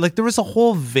Blur. Like there was a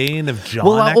whole vein of John.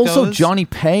 Well, echoes. Also Johnny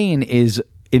Payne is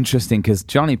interesting because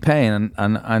Johnny Payne,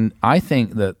 and I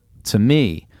think that to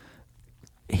me,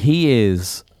 he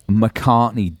is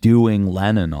McCartney doing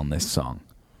Lennon on this song.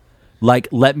 Like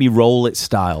Let Me Roll It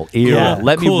style era.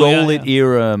 Let Me Roll It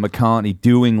era McCartney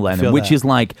doing Lennon, which is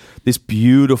like this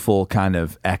beautiful kind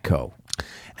of echo.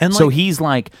 And so he's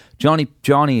like, Johnny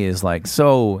is like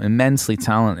so immensely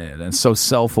talented and so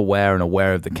self-aware and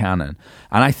aware of the canon.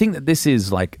 And I think that this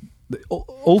is like,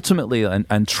 ultimately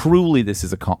and truly, this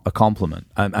is a compliment.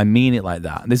 I mean it like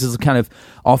that. And this is kind of,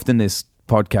 often this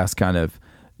podcast kind of,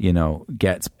 you know,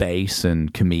 gets bass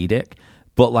and comedic.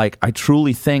 But like, I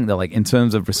truly think that like in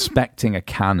terms of respecting a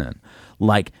canon,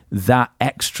 like that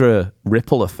extra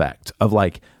ripple effect of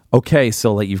like, okay,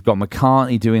 so like you've got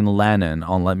McCartney doing Lennon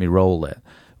on Let Me Roll It,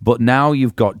 but now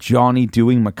you've got Johnny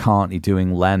doing McCartney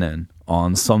doing Lennon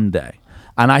on Someday.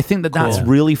 And I think that that's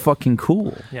really fucking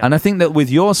cool. Yeah. And I think that with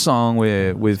your song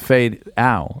with Fade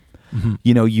Out,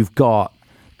 you know, you've got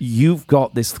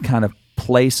this kind of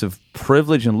place of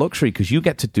privilege and luxury because you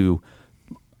get to do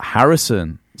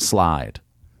Harrison slide,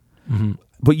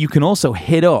 but you can also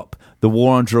hit up the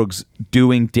war on drugs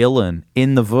doing Dylan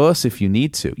in the verse if you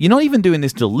need to. You're not even doing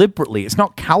this deliberately. It's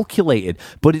not calculated,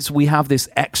 but we have this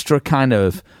extra kind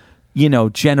of,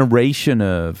 generation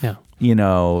of,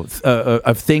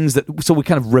 of things that, so we're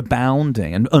kind of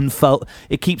rebounding and unfold.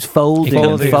 It keeps folding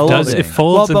and folding. It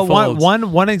folds and folds.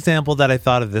 One example that I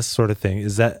thought of this sort of thing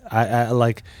is that I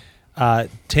like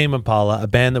Tame Impala, a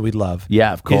band that we love.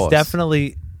 Yeah, of course. Is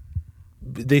definitely,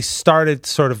 they started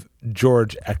sort of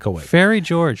George echoing. Very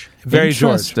George. Very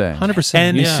George. 100%.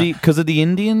 And you see, because of the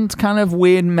Indians kind of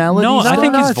weird melodies. No, I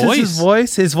think his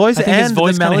voice. His voice I think and his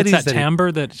voice the melodies hits that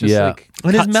timbre that just like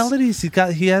and cuts. his melodies,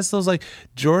 he has those like,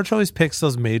 George always picks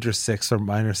those major 6 or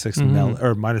minor 6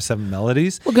 or minor 7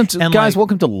 melodies. Welcome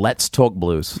to Let's Talk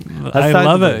Blues. I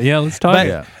love it. Yeah, let's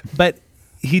talk. But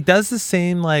he does the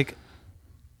same like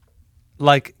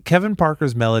Kevin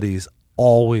Parker's melodies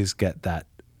always get that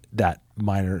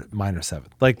minor 7.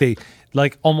 Like they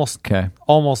almost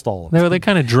all of them. They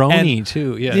kind of droney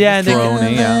too. Yeah. Yeah,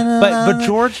 droney, But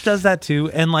George does that too,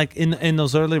 and like in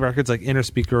those early records like Inner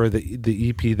Speaker or the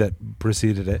EP that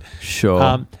preceded it.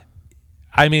 Sure.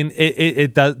 I mean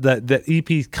it does, the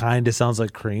EP kind of sounds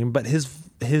like Cream, but his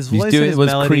voice it was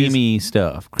melodies, creamy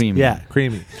stuff. Creamy. Yeah,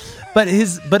 creamy. But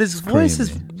his voice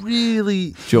is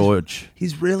really George.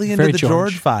 He's really into Very the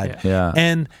George vibe. Yeah.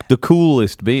 And the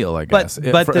coolest Beatle, I guess,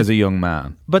 as a young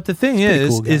man. But the thing is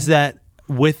cool that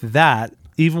with that,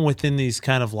 even within these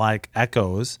kind of like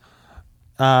echoes,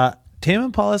 Tame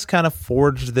Impala's kind of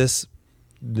forged the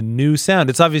new sound.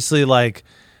 It's obviously like,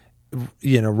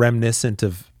 reminiscent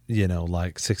of,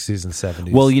 like 60s and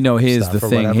 70s. Well, here's the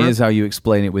thing. Whatever. Here's how you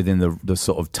explain it within the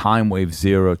sort of Time Wave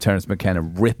Zero, Terence McKenna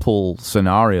ripple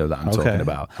scenario that I'm talking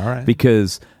about. All right.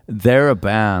 Because they're a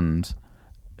band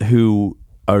who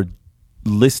are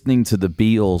listening to the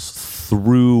Beatles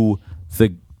through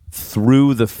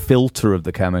the filter of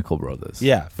the Chemical Brothers.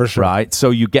 Yeah, for sure. Right?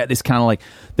 So you get this kind of like,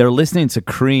 they're listening to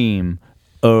Cream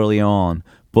early on,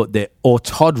 or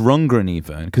Todd Rundgren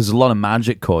even, because there's a lot of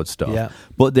Magic Chord stuff. Yeah.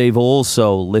 But they've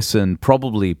also listened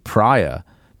probably prior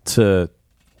to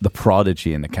the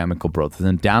Prodigy and the Chemical Brothers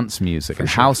and dance music and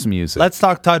house music. Let's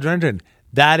talk Todd Rundgren.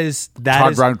 That is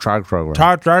Todd Rundgren.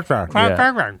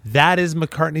 That is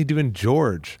McCartney doing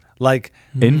George. Like,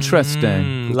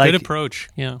 interesting. Like, good approach.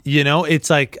 Yeah. It's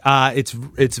like it's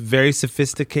very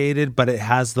sophisticated, but it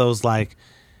has those like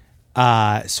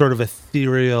sort of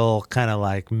ethereal kind of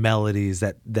like melodies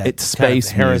that it's space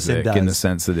Harrison music does. in the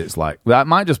sense that it's like that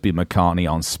might just be McCartney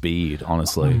on speed,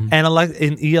 honestly. And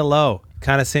in ELO,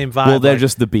 kind of same vibe. Well, they're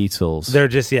just the Beatles. They're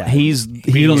just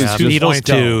Beatles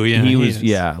too.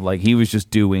 Yeah, he was just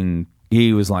doing.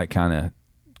 He was like kind of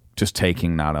just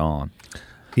taking that on.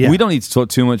 Yeah. We don't need to talk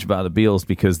too much about the Beatles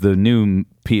because the new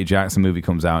Peter Jackson movie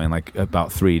comes out in like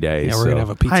about 3 days. Yeah, we're gonna have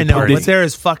a pizza I know, party. but there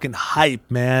is fucking hype,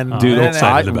 man. Dude, I'm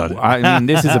excited about it. I mean,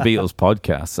 this is a Beatles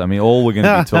podcast. I mean, all we're going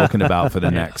to be talking about for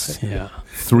the next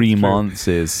 3 months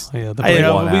is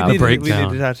the we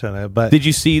breakdown. need to touch on it. But Did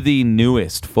you see the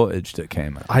newest footage that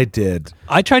came out? I did.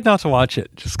 I tried not to watch it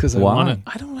just because I Why? want it.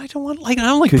 I don't like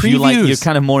Because previews. you're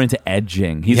kind of more into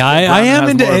edging. I am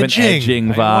into more of an edging.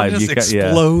 edging I want vibe. to just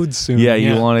explode soon. Yeah,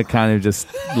 you want to kind of just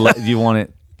you want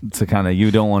it to kind of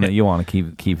you want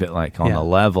to keep it like on the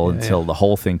level until the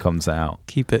whole thing comes out.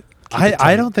 Keep it.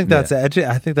 I don't think that's edging.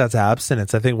 I think that's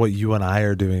abstinence. I think what you and I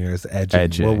are doing is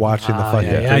edging. We're watching the fucking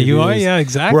Yeah, you are. previews. Yeah,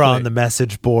 exactly. We're on the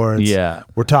message boards. Yeah.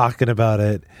 We're talking about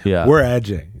it. Yeah. We're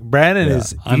edging. Brandon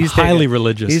is. I'm highly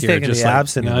religious. He's here, taking just the like,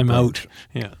 abstinent. I'm approach. out.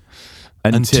 Yeah.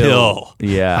 Until Until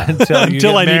you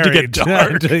Until get I need to get married.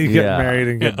 dark. Until you get Yeah. married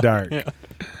and get dark.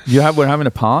 We're having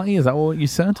a party. Is that what you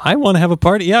said? I want to have a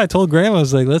party. Yeah, I told Graham, I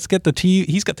was like, let's get the TV.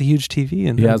 He's got the huge TV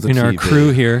in has a our TV.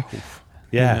 crew here.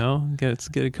 Yeah. Let's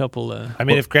get a couple. I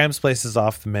mean, if Graham's place is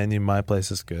off the menu, my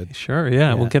place is good. Sure,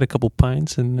 yeah, we'll get a couple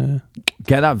pints and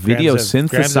Get that video Graham's a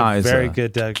synthesizer. very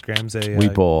good. Graham's a. We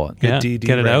bought. Good DD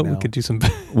get it right out. now. We could do some.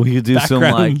 We could do some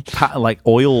like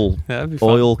oil, That'd be fun.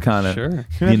 oil kind of, Sure.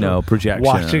 projections.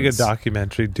 Watching a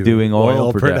documentary doing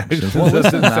oil productions. Well,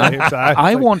 listen, man,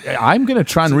 I'm going to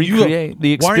try and recreate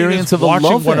the experience of a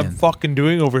love-in. What I'm fucking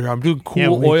doing over here. I'm doing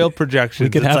cool oil projections.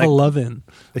 We could have a love-in.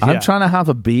 I'm trying to have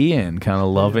a be-in kind of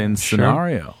love-in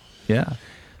scenario. Yeah.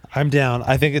 I'm down.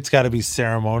 I think it's got to be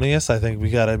ceremonious. I think we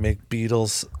got to make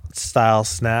Beatles style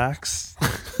snacks.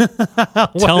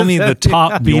 Tell me the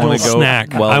top You wanna Beatles go-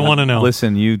 snack. well, I want to know.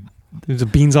 Listen, There's a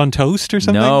beans on toast or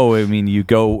something? No, I mean,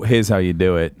 here's how you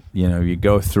do it. You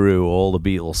go through all the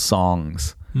Beatles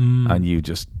songs and you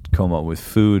just come up with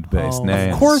food-based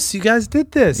names. Of course, you guys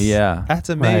did this. Yeah. That's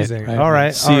amazing. Right. All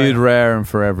right. Seared rare and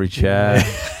for every chair.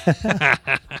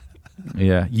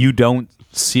 Yeah. You don't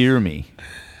sear me.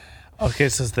 Okay,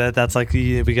 so that's like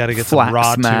we got to get some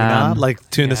raw tuna, like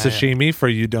tuna sashimi for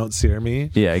You Don't Sear Me.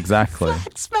 Yeah, exactly.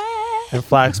 And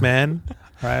Flaxman.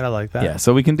 Right, I like that. Yeah,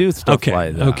 so we can do stuff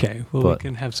like that. Okay, well, we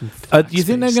can have some. Do you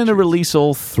think they're going to release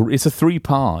all three? It's a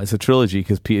 3-part. It's a trilogy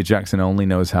because Peter Jackson only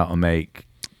knows how to make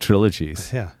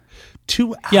trilogies. Yeah.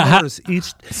 2 hours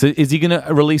each. So is he going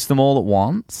to release them all at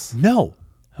once? No.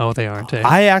 Oh, they aren't.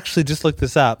 I actually just looked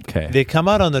this up. Okay. They come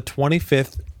out on the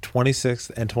 25th,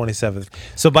 26th, and 27th.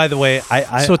 So, by the way,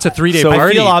 so it's a 3-day party.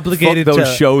 I feel obligated to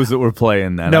those shows that were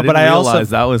playing then. No, but I also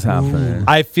that was happening.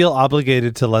 I feel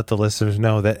obligated to let the listeners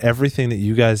know that everything that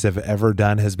you guys have ever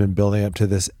done has been building up to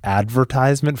this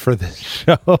advertisement for this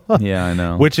show. Yeah, I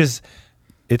know. Which is,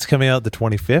 it's coming out the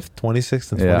 25th,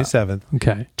 26th, and 27th.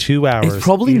 Okay. 2 hours. It's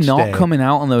probably each not day coming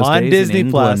out on those on days Disney in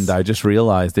England. Plus. I just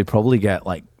realized they probably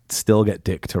still get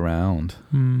dicked around.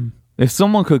 If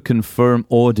someone could confirm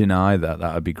or deny that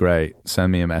would be great.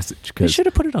 Send me a message. They should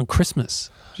have put it on Christmas.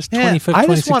 Just 25th, I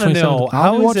just want to know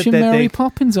how is it that Mary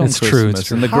Poppins on Christmas it's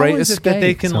true. and the How Great is it Escape that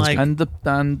they can, like- and the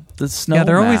Snowman. Yeah,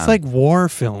 they're always like war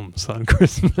films on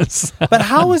Christmas. But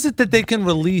how is it that they can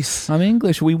release? I'm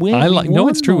English. We win. No,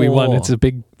 it's true. We won. more. It's a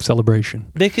big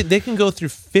celebration. They can go through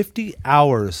 50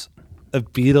 hours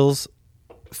of Beatles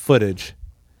footage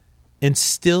and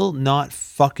still not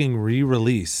fucking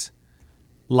re-release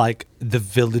like the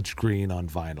Village Green on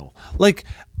vinyl. Like,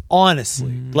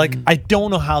 honestly, like I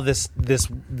don't know how this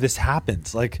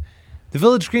happens. Like, the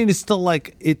Village Green is still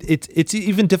like it's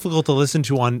even difficult to listen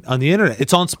to on the internet.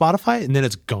 It's on Spotify and then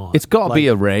it's gone. It's got to be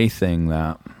a Ray thing.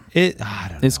 I don't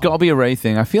know. It's got to be a Ray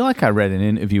thing. I feel like I read an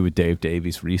interview with Dave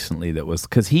Davies recently that was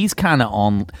because he's kind of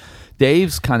on.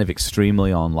 Dave's kind of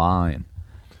extremely online,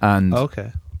 and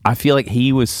Okay. I feel like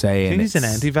he was saying Think he's an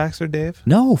anti-vaxxer, Dave?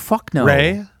 No, fuck no.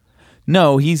 Ray?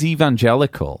 No, he's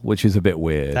evangelical, which is a bit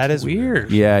weird. That is weird.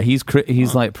 Yeah, he's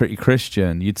like pretty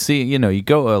Christian. You'd see, you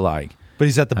go to like. But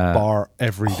he's at the bar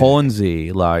every day.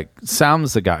 Hornsey, like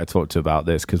Sam's the guy I talked to about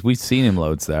this because we've seen him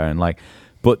loads there, and like,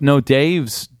 but no,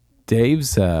 Dave's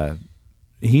he's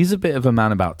a bit of a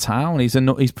man about town. He's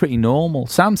pretty normal.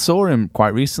 Sam saw him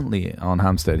quite recently on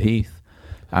Hampstead Heath.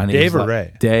 And Dave or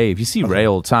Ray? Dave. You see Ray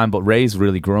all the time, but Ray's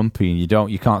really grumpy, and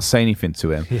you can't say anything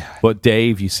to him. Yeah. But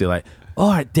Dave, you see like, all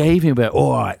right, Dave, he'll be like,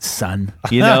 all right, son.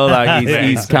 Like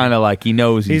he's kind of like he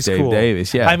knows he's Dave cool.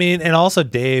 Davis. Yeah, I mean, and also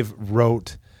Dave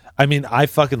wrote. I mean, I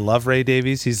fucking love Ray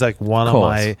Davies. He's like one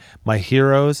of my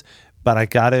heroes. But I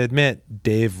gotta admit,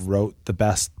 Dave wrote the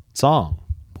best song.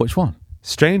 Which one?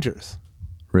 Strangers.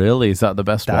 Really? Is that the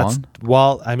best one?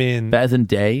 Well, I mean, Better than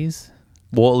Days?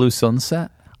 Waterloo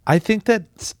Sunset? I think that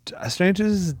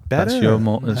Strangers is better. That's your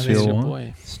one.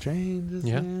 Boy. Strangers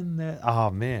in there. Oh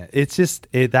man, it's just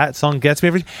that song gets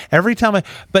me every time.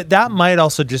 But that might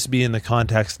also just be in the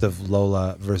context of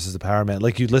Lola versus the Power Man.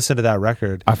 Like you listen to that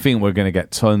record. I think we're going to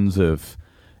get tons of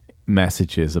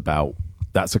messages about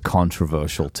that's a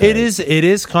controversial take. It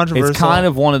is controversial. It's kind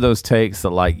of one of those takes that,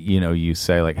 like, you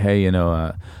say, like, hey, you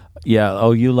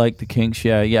like the Kinks?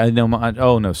 Yeah, no,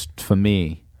 oh no, for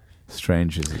me,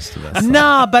 Strangers is the best song.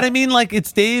 Nah, but I mean, like,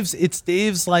 it's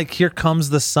Dave's like, Here Comes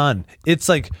the Sun. It's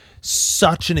like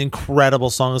such an incredible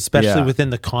song, especially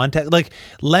within the context. Like,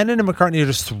 Lennon and McCartney are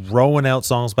just throwing out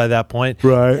songs by that point.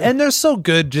 Right. And they're so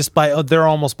good they're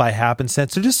almost by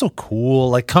happenstance. They're just so cool.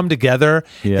 Like, Come Together.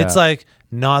 Yeah. It's like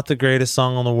not the greatest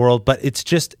song in the world, but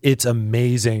it's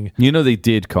amazing. They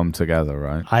did come together,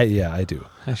 right? I do.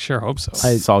 I sure hope so.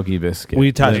 Soggy Biscuit.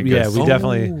 We touched, we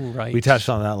right. we touched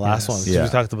on that last one. Yeah. We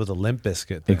talked about the Limp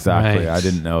Bizkit thing. Exactly. Right. I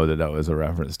didn't know that was a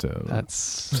reference to the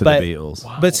Beatles.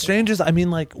 Wow. But Strangers, I mean,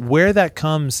 like, where that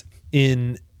comes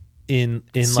in like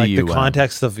the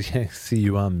context of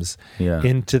CUMs,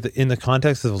 in the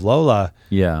context of Lola,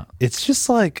 it's just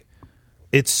like,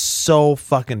 it's so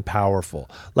fucking powerful.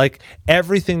 Like,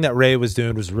 everything that Ray was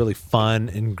doing was really fun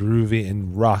and groovy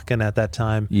and rocking at that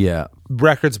time. Yeah.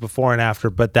 Records before and after,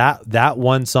 but that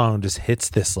one song just hits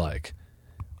this, like,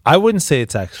 I wouldn't say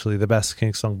it's actually the best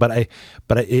Kinks song, but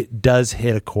it does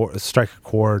hit strike a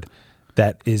chord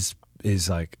that is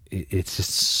like, it's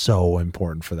just so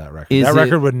important for that record. That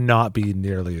record would not be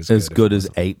nearly as good as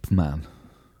Ape Man.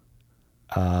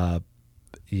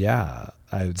 Yeah,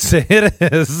 I would say it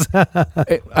is.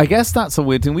 I guess that's a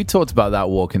weird thing. We talked about that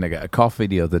walking to get a coffee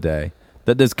the other day.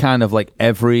 That there's kind of like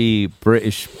every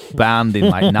British band in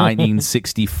like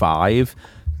 1965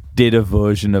 did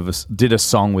a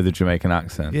song with a Jamaican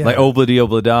accent. Yeah. Like Obladi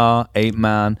Oblada, Ape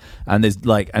Man, and there's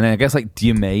like, and I guess like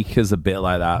Jamaica's a bit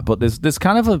like that. But there's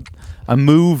kind of a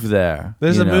move there.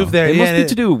 There's a move there. It must be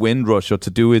to do with Windrush or to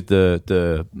do with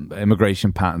the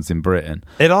immigration patterns in Britain.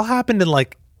 It all happened in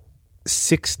like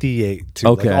 68 too.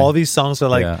 Okay. Like, all these songs are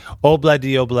like Obla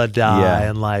Di Obla Da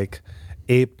and like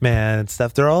Ape Man and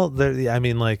stuff. They're all there. I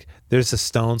mean, like there's a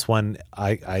Stones one.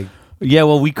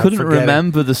 We couldn't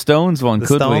remember the Stones one,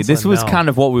 could we? This was kind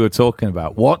of what we were talking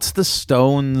about. What's the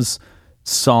Stones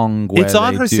song where it's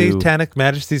on her Satanic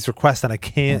Majesty's request, and I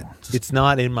can't. It's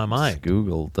not in my mind.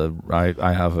 Googled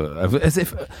I have as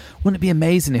if. Wouldn't it be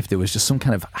amazing if there was just some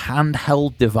kind of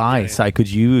handheld device I could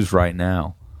use right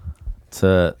now?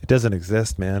 It doesn't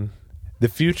exist, man. The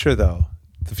future, though.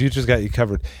 The future's got you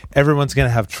covered. Everyone's gonna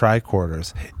have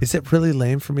tricorders. Is it really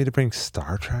lame for me to bring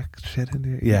Star Trek shit in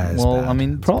here? Yeah. It's bad. I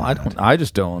mean, I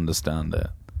just don't understand it.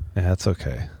 Yeah, that's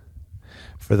okay.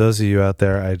 For those of you out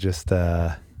there, I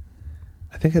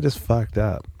think I just fucked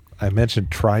up. I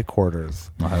mentioned tricorders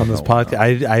on this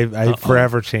podcast. I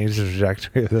forever changed the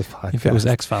trajectory of this podcast. If it was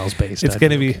X-Files based, it's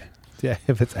going to be. Yeah,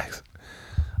 if it's X.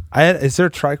 Is there a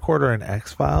tricorder in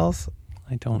X-Files?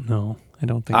 I don't know. I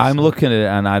don't think I'm looking at it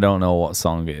and I don't know what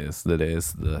song it is that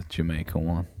is the Jamaican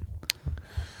one.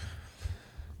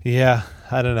 Yeah,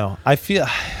 I don't know. I feel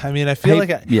like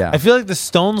the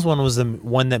Stones one was the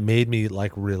one that made me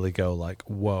like really go like,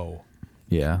 whoa.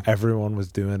 Yeah, everyone was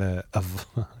doing a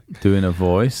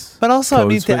voice, but also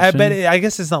I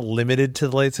guess it's not limited to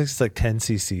the late 60s. Like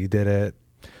 10cc did it.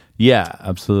 Yeah,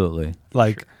 absolutely.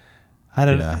 Like I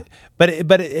don't know,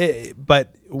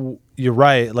 but you're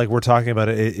right. Like we're talking about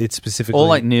it. It's specifically or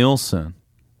like Nielsen.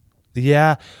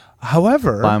 Yeah.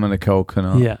 However, Lime and a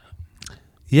Coconut.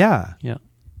 Yeah.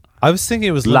 I was thinking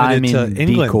it was limited to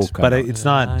England, but it's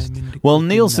not. Well,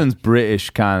 Nielsen's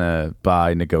British kind of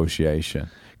by negotiation.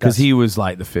 Because he was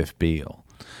like the fifth Beatle.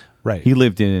 Right. He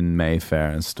lived in Mayfair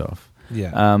and stuff.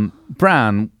 Yeah.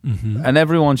 Bran, and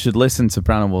everyone should listen to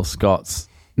Brandon Will Scott's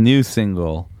new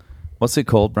single. What's it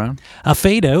called, Bran?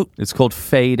 Fade Out. It's called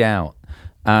Fade Out.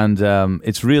 And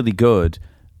it's really good.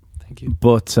 Thank you.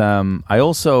 But I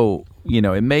also,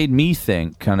 it made me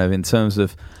think kind of in terms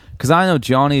of, because I know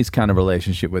Johnny's kind of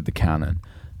relationship with the canon.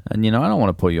 And, I don't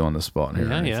want to put you on the spot here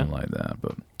or anything like that,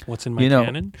 but... What's in my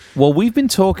canon? Well, we've been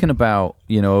talking about,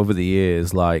 over the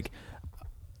years, like,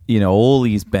 all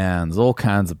these bands, all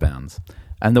kinds of bands,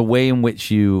 and the way in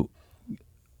which you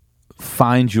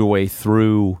find your way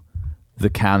through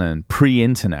the canon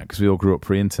pre-internet, because we all grew up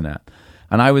pre-internet.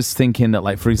 And I was thinking that,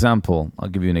 like, for example, I'll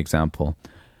give you an example.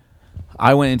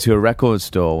 I went into a record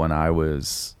store when I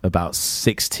was about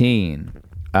 16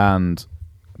 and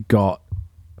got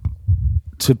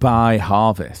to buy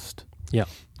Harvest. Yeah.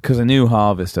 Because I knew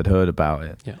Harvest, I'd heard about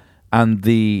it. Yeah. And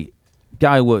the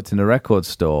guy who worked in a record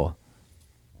store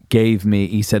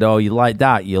he said, oh, you like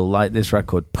that? You'll like this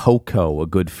record, Poco, A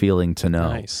Good Feeling to Know.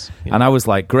 Nice. Yeah. And I was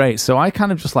like, great. So I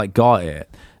kind of just like got it.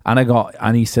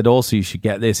 And he said, also, you should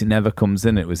get this. It never comes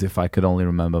in. It was If I Could Only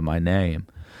Remember My Name.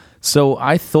 So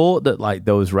I thought that like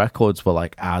those records were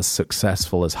like as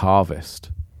successful as Harvest.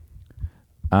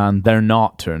 And they're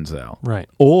not, turns out. Right.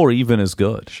 Or even as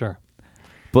good. Sure.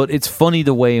 But it's funny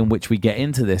the way in which we get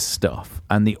into this stuff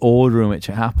and the order in which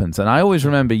it happens. And I always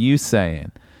remember you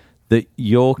saying that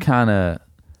your kind of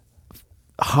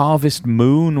Harvest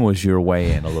Moon was your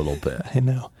way in a little bit. I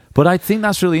know. But I think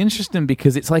that's really interesting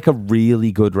because it's like a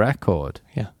really good record.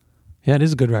 Yeah. Yeah, it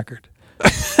is a good record.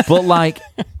 But like,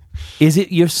 is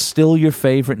it still your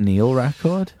favorite Neil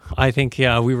record? I think,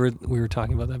 yeah, we were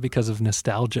talking about that because of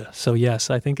nostalgia. So yes,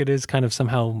 I think it is kind of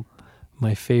somehow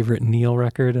my favorite Neil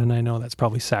record, and I know that's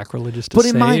probably sacrilegious to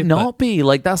say. But it might not be.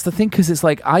 Like, that's the thing, because it's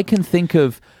like, I can think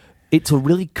of, it's a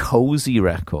really cozy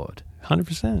record.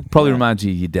 100%. Probably reminds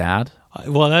you of your dad.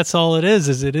 Well, that's all it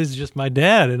is it is just my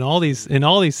dad, and all these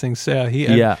things.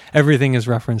 Everything is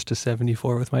referenced to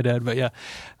 74 with my dad, but yeah.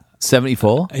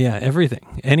 74? Yeah,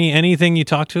 everything. Anything you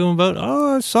talk to him about,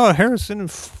 oh, I saw Harrison in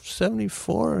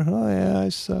 74. Oh, yeah, I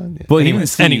saw. But he didn't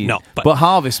see. But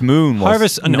Harvest Moon was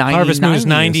Harvest Moon was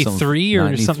 93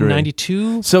 or something,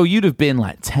 92. So you'd have been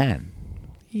like 10.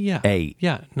 Yeah. 8.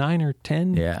 Yeah, 9 or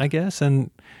 10, I guess.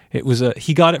 And it was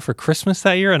he got it for Christmas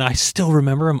that year, and I still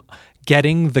remember him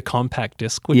getting the compact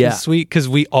disc, which is sweet, because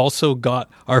we also got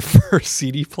our first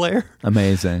CD player.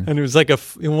 Amazing. And it was like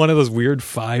one of those weird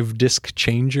 5-disc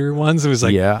changer ones. It was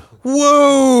like,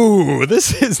 whoa,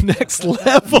 this is next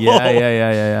level.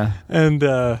 Yeah. And,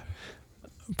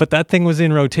 but that thing was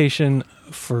in rotation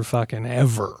for fucking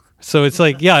ever. So it's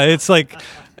like, it's like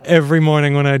every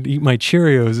morning when I'd eat my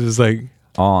Cheerios, it was like...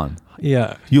 On.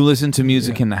 Yeah. You listen to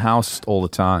music in the house all the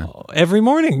time. Every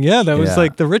morning. Yeah. That was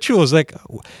like the ritual. Was like,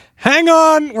 hang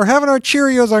on, we're having our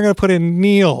Cheerios. I'm going to put in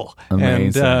Neil.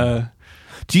 Amazing. And,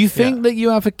 do you think that you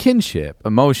have a kinship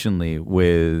emotionally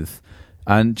with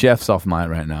And Jeff's off mic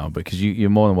right now because you're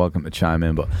more than welcome to chime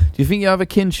in. But do you think you have a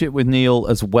kinship with Neil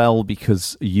as well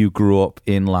because you grew up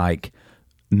in like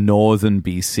northern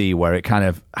BC where it kind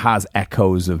of has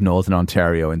echoes of northern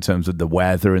Ontario in terms of the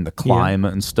weather and the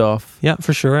climate and stuff? Yeah,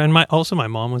 for sure. And my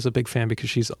mom was a big fan because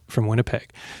she's from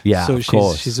Winnipeg. Yeah, so of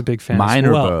course. She's a big fan Minor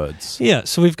as well. birds. Yeah,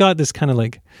 so we've got this kind of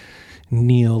like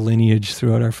Neil lineage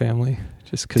throughout our family.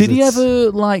 Just did he ever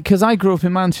like? Because I grew up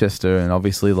in Manchester and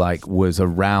obviously like was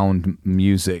around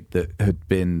music that had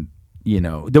been, you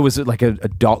know, there was like a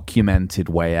documented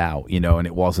way out, you know, and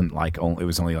it wasn't like it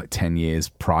was only like 10 years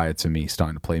prior to me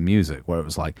starting to play music where it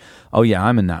was like, oh yeah,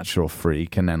 I'm a natural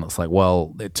freak, and then it's like,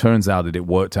 well, it turns out that it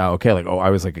worked out okay. Like, oh,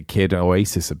 I was like a kid,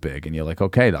 Oasis are big, and you're like,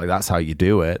 okay, like that's how you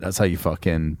do it. That's how you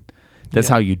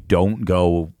how you don't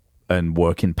go and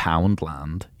work in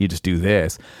Poundland. You just do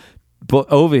this. But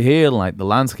over here, like, the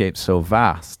landscape's so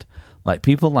vast. Like,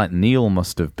 people like Neil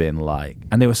must have been like,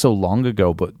 and they were so long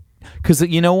ago, but because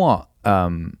you know what,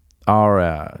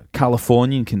 our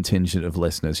Californian contingent of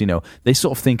listeners, you know, they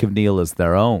sort of think of Neil as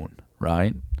their own,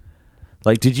 right?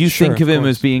 Like, did you think of him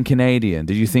as being Canadian?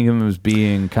 Did you think of him as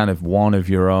being kind of one of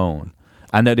your own?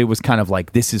 And that it was kind of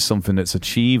like, this is something that's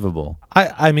achievable.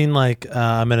 I mean, like,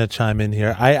 I'm going to chime in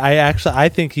here. I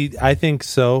think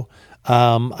so.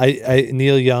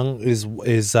 Neil Young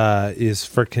is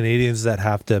for Canadians that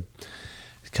have to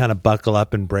kind of buckle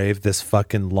up and brave this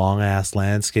fucking long ass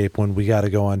landscape when we got to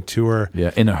go on tour.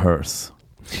 Yeah, in a hearse.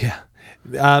 Yeah,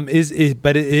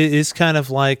 but it is kind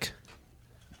of like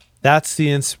that's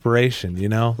the inspiration, you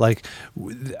know. Like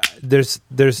there's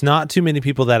not too many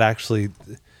people that actually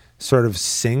sort of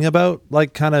sing about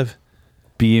like kind of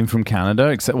being from Canada,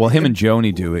 except him and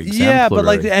Joni do it. Yeah, but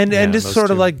like and just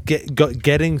sort of like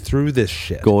getting through this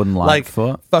shit. Gordon Lightfoot,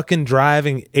 like fucking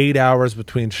driving 8 hours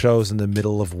between shows in the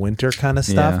middle of winter, kind of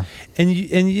stuff. Yeah. And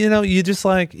you know, you just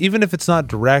like, even if it's not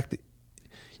direct,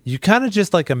 you kind of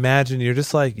just like imagine you're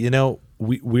just like, you know,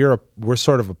 we're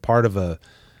sort of a part of a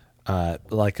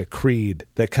like a creed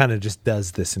that kind of just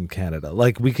does this in Canada.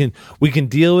 Like we can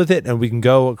deal with it and we can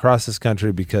go across this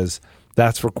country because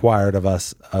that's required of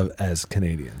us as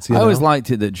Canadians. I always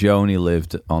liked it that Joni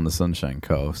lived on the Sunshine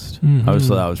Coast. Mm-hmm. I always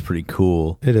thought that was pretty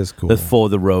cool. It is cool. The For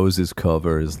the Roses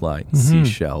cover is like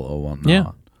seashell or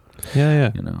whatnot.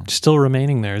 Yeah. You know, still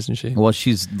remaining there, isn't she? Well,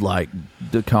 she's like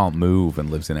can't move and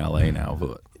lives in LA now,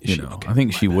 but you know, I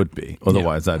think she would be.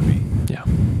 Otherwise, I'd be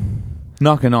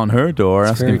knocking on her door,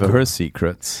 asking for her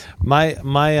secrets. My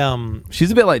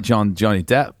she's a bit like Johnny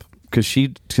Depp. Because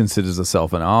she considers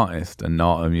herself an artist and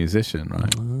not a musician,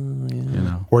 right? You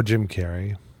know, or Jim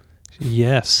Carrey,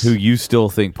 yes, who you still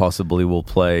think possibly will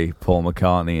play Paul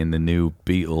McCartney in the new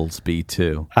Beatles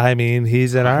B2. I mean,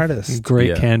 he's an artist,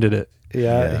 great candidate.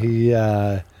 Yeah, he.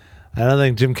 I don't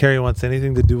think Jim Carrey wants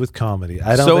anything to do with comedy.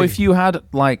 I don't. So if you had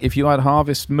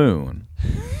Harvest Moon,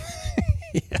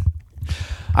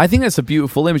 I think that's a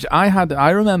beautiful image.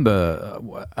 I remember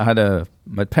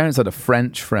my parents had a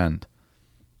French friend.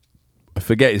 I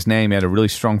forget his name. He had a really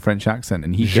strong French accent,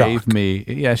 and he gave me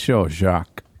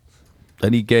Jacques.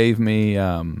 And he gave me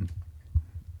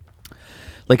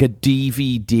like a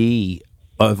DVD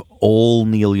of all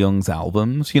Neil Young's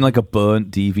albums. You know, like a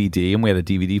burnt DVD, and we had a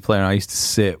DVD player. And I used to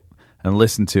sit and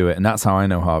listen to it, and that's how I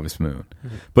know Harvest Moon.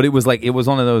 Mm-hmm. But it was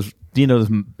one of those. You know,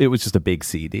 it was just a big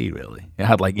CD. Really, it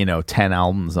had 10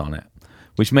 albums on it.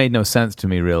 Which made no sense to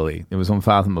me, really. It was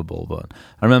unfathomable, but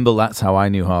I remember that's how I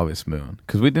knew Harvest Moon.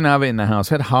 Because we didn't have it in the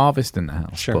house. We had Harvest in the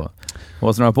house, but it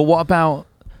wasn't right. But what about...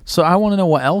 So I want to know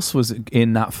what else was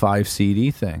in that 5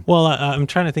 CD thing. Well, I'm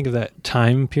trying to think of that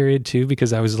time period, too,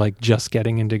 because I was just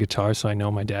getting into guitar, so I know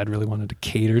my dad really wanted to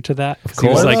cater to that. Of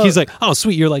course. He's like, oh,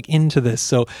 sweet, you're into this.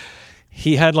 So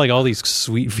he had all these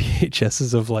sweet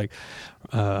VHSs of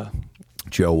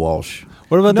Joe Walsh.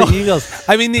 What about the Eagles?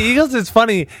 I mean, the Eagles is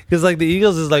funny because the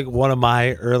Eagles is one of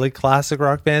my early classic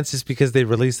rock bands just because they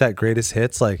released that greatest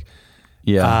hits. I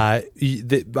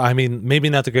mean, maybe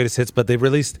not the greatest hits, but they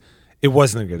released, it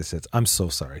wasn't the greatest hits. I'm so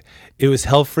sorry. It was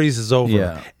Hell Freezes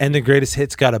Over. And the greatest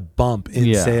hits got a bump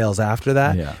in sales after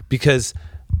that because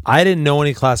I didn't know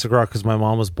any classic rock because my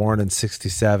mom was born in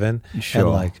 1967.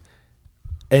 Sure. And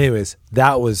anyways,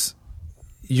 that was...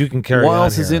 You can carry what on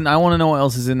else here. is in? I want to know what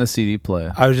else is in the CD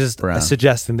player. I was just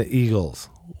suggesting the Eagles.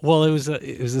 Well, it was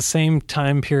the same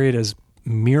time period as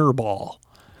Mirrorball.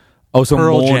 Oh, so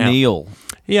Pearl more Jam. Neil.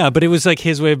 Yeah, but it was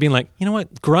his way of being you know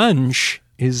what? Grunge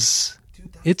is...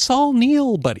 It's all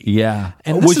Neil, buddy. Yeah.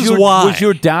 And this is why. Was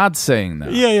your dad saying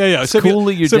that? Yeah. It's cool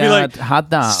that your dad had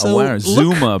that awareness.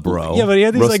 Zuma, bro. Yeah, but he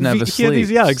had these he had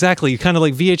these, exactly. Kind of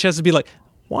VHS would be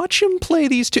watch him play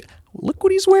these two. Look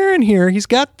what he's wearing here. He's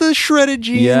got the shredded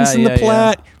jeans and the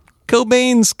plaid.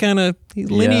 Cobain's kind of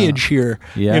lineage here.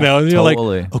 Yeah, and you're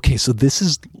totally. like, okay, so this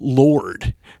is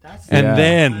Lord. And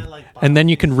then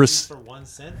you can... for 1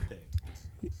 cent thing.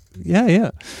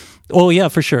 Yeah. Oh, yeah,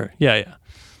 for sure. Yeah.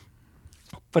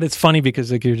 But it's funny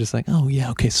because you're just like, oh,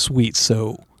 yeah, okay, sweet.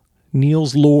 So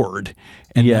Neil's Lord.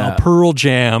 And now Pearl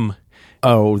Jam...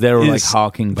 Oh, they're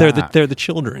hawking back. They're the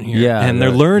children here, and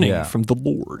they're learning from the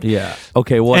Lord. Yeah.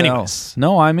 Okay. What else?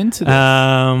 No, I'm into this.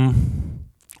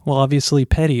 Well, obviously,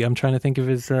 Petty. I'm trying to think of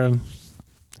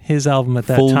his album at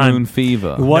that Full time. Moon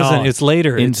Fever. It wasn't. It's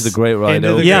later. Into the Great Wide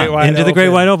Open. Into the Great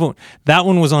Wide Open. That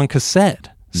one was on cassette,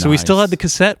 so we still had the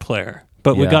cassette player.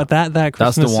 But we got that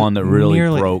Christmas. That's the one that really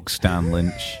broke Stan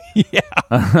Lynch.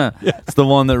 It's the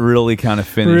one that really kind of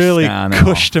finished Stan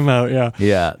cushed him out.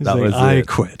 Yeah, that was I it.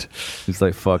 quit. He's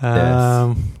like, fuck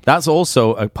this. That's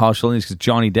also a partial because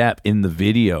Johnny Depp in the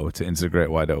video to Into the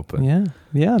Great Wide Open.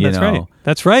 Yeah, right.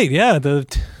 That's right. Yeah,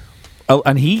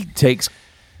 and he takes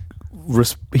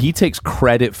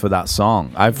credit for that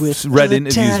song. I've read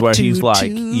interviews where he's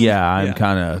like,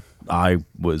 I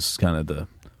was kind of the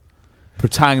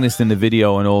protagonist in the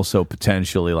video and also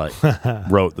potentially wrote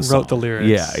the song. Wrote the lyrics.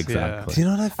 Yeah, exactly. Do you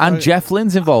know what and Jeff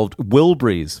Lynne's involved.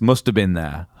 Wilburys must have been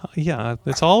there. Yeah,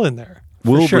 it's all in there.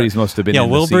 Wilburys must have been in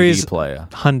the CD player.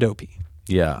 Hundopy.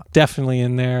 Yeah. Definitely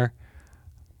in there.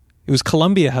 It was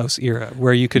Columbia House era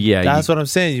where you could... Yeah, that's what I'm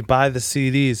saying. You buy the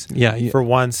CDs for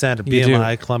 1 cent at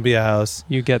BMI, Columbia House.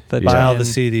 You get the... Buy all the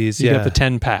CDs, You get the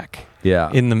 10-pack.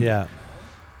 Yeah.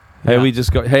 Hey, we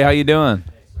just got... Hey, how you doing?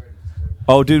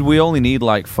 Oh, dude, we only need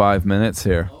 5 minutes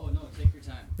here. Oh, no, take your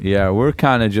time. Yeah, we're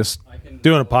kind of just...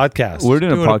 Doing a podcast. We're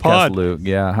doing a podcast, Luke.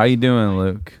 Yeah, how you doing,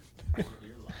 Luke?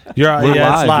 We're live.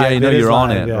 It's live. Yeah, you're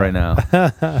on it right now.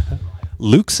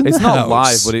 Luke's in the house. It's not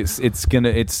live, but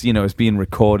it's being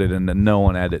recorded and no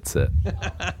one edits it.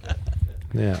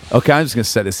 Yeah. Okay, I'm just gonna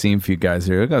set a scene for you guys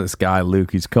here. I got this guy,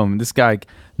 Luke. He's coming. This guy,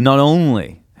 not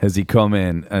only has he come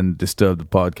in and disturbed the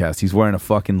podcast, he's wearing a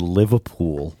fucking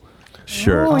Liverpool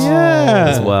shirt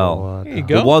as well. There you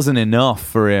go. It wasn't enough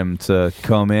for him to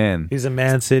come in. He's a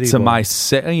Man City to boy. my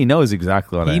he knows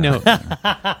exactly what I am. He knows.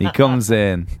 He comes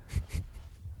in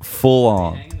full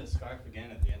on. Hanging the scarf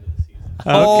again at the end of the season.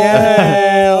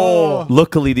 Okay.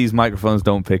 Luckily, these microphones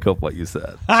don't pick up what you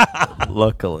said.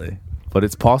 Luckily. But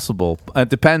it's possible. It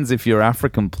depends if your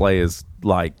African players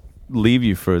leave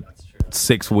you for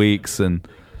 6 weeks and,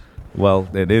 well,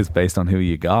 it is based on who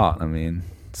you got. I mean,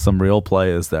 some real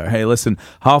players there. Hey, listen,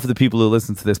 half of the people who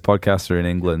listen to this podcast are in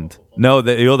England. No,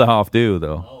 the other half do,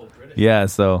 though. Oh, British. Yeah,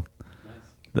 so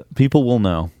people will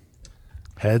know.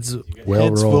 Heads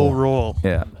will roll.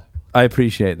 Yeah. I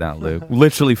appreciate that, Luke.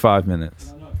 Literally 5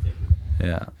 minutes.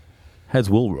 Yeah. Heads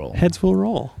will roll. Heads will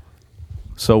roll.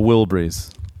 So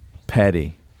Wilburys,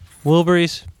 Petty.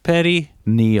 Wilburys, Petty.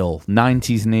 Neil.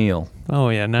 90s Neil. Oh,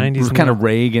 yeah, 90s Kind of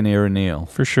Reagan era Neil.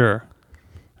 For sure.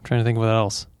 I'm trying to think of what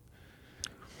else.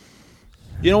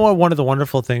 You know what? One of the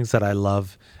wonderful things that I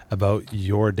love about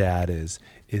your dad is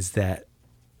that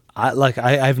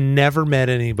I've never met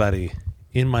anybody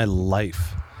in my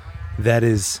life that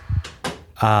is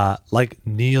like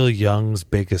Neil Young's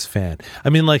biggest fan. I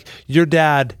mean, your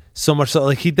dad, so much so,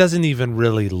 he doesn't even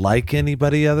really like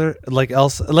anybody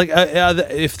else.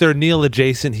 If they're Neil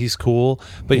adjacent, he's cool.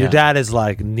 But your dad is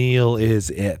Neil is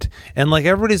it. And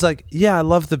everybody's yeah, I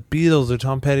love the Beatles or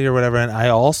Tom Petty or whatever. And I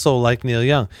also like Neil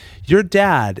Young. Your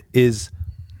dad is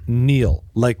Neil,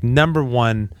 number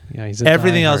one. Yeah, he's a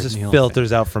everything else just Neil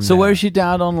filters fan. out from So there. where's your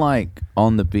dad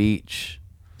on the beach?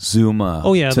 Zuma.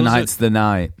 Oh, yeah. Tonight's the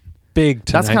night. Big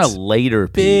Tonight's. That's kind of later,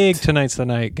 Big Pete. Tonight's the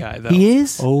Night guy, though. He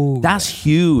is? Oh, that's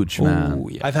huge, man. Oh,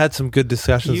 yeah. I've had some good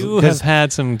discussions. You have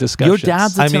had some discussions. Your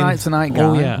dad's a Tonight's the Night guy.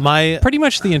 Oh, yeah. Pretty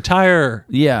much the entire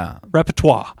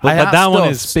repertoire. But that one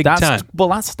is big time. Well,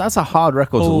 that's a hard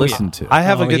record to listen to. I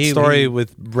have a good story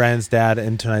with Rand's dad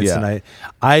and Tonight's the Night.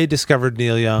 I discovered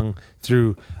Neil Young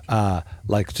through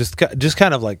just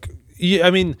kind of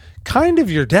kind of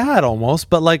your dad almost,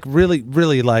 but really,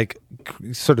 really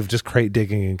sort of just crate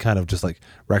digging and kind of just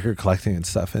record collecting and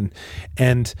stuff. And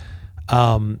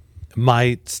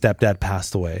my stepdad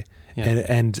passed away,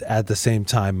 and at the same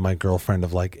time, my girlfriend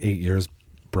of 8 years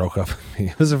broke up with me.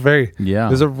 It was it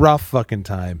was a rough fucking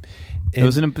time. And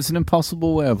it's an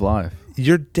impossible way of life.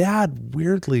 Your dad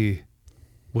weirdly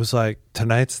was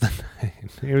tonight's the night.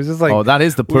 He was just oh, that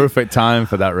is the perfect time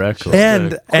for that record.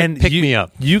 And pick me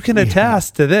up. You can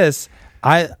attest to this.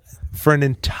 For an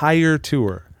entire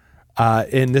tour,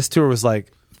 and this tour was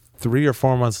 3 or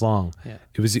 4 months long. Yeah.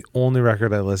 It was the only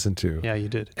record I listened to. Yeah, you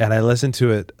did. And I listened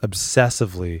to it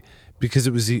obsessively because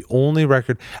it was the only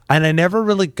record. And I never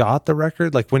really got the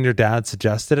record. Like when your dad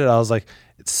suggested it, I was like,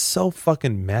 it's so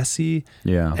fucking messy.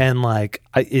 Yeah. And like,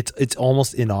 it's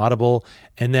almost inaudible.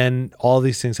 And then all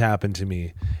these things happened to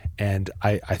me. And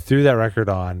I threw that record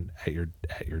on at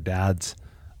your dad's,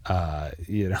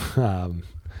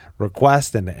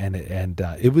 request, and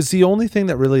it was the only thing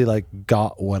that really like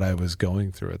got what I was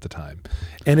going through at the time.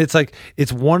 And it's like,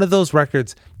 it's one of those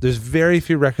records. There's very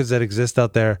few records that exist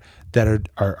out there that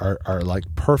are like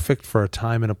perfect for a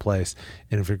time and a place.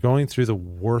 And if you're going through the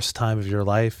worst time of your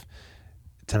life,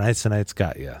 Tonight's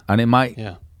got you. And it might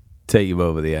take you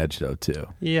over the edge though too.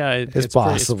 Yeah, it's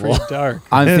possible. It's pretty dark.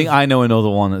 I know another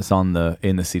one that's in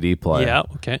the CD player. Yeah.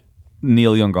 Okay.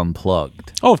 Neil Young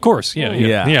Unplugged. Oh, of course.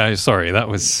 Yeah. Sorry, that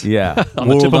was on the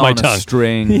World tip of my on tongue. A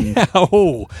string. Yeah.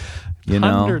 Oh, you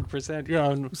know, 100%.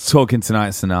 Yeah. Talking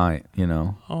Tonight. You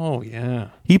know. Oh yeah.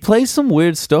 He plays some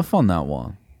weird stuff on that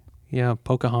one. Yeah,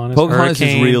 Pocahontas. Pocahontas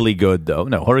Hurricane. is really good though.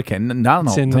 No, Hurricane.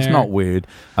 That's not weird.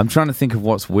 I'm trying to think of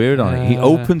what's weird on it. He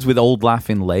opens with Old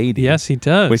Laughing Lady. Yes, he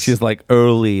does. Which is like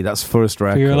early. That's first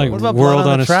record. You're like, what about World Blood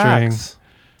on a Tracks? String.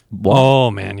 What?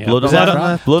 Oh man, yeah. Blood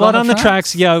on the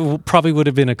Tracks. Yeah, probably would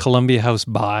have been a Columbia House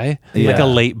buy, like a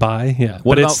late buy. Yeah,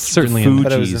 What but about it's certainly the in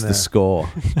there. Fugees, the score?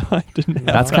 I didn't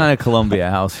know. That's kind of Columbia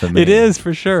House for me. It is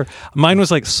for sure. Mine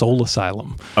was like Soul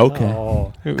Asylum. Okay.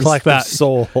 It was Collective that.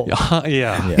 Soul.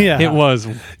 Yeah, it was.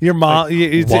 Your mom.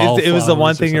 It was the one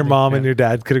Wallflowers thing or your mom something, and your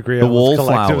dad could agree The on. was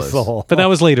Collective Wallflowers. Soul. But that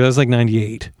was later. That was like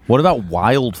 98. What about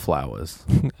Wildflowers?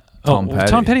 Tom Petty.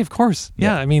 Tom Petty, of course.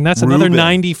 Yeah, I mean, that's Reuben. another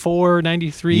 94,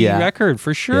 93 record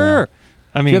for sure.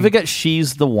 I Do mean, you ever get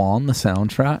She's the One, the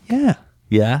soundtrack? yeah.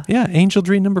 Yeah? Angel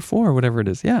Dream number 4, whatever it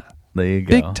is. Yeah. There you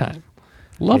go. Big time.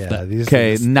 Love that.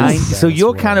 Okay, so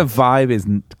your kind of vibe is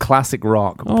classic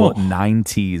rock, but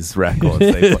 90s records.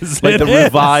 They play. Like the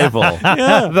revival.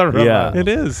 Yeah. It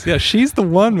is. Yeah, she's the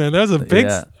one, man. That was a big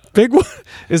one.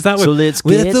 Is that what? So let's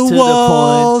With get the to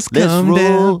walls the point. Let's come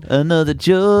roll down. another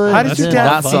joy. How did your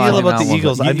dad feel about the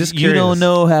Eagles? I'm just curious. You don't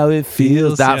know how it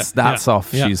feels. That's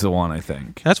off. Yeah. She's the one, I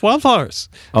think. That's Wildflowers.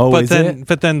 Oh, but is then, it?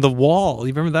 But then The Wall.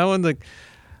 You remember that one? Like,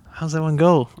 how's that one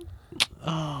go?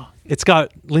 Oh, it's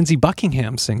got Lindsey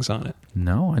Buckingham sings on it.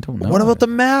 No, I don't know. What about the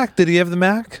Mac? Did he have the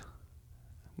Mac?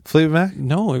 Fleetwood Mac?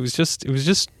 No, it was just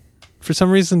for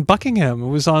some reason Buckingham. It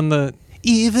was on the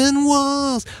Even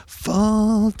Walls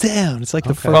Fall Down. It's like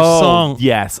the first song.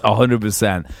 Yes,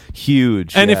 100%.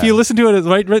 Huge. And if you listen to it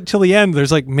right till the end,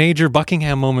 there's like major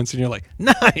Buckingham moments, and you're like,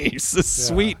 nice, this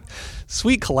sweet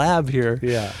collab here.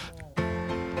 Yeah.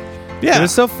 Yeah, It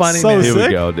was so funny, So man. Here sick.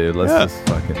 we go, dude. Let's just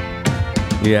fucking.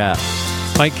 Yeah.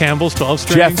 Mike Campbell's 12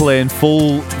 string. Jeff Lynne,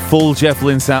 full Jeff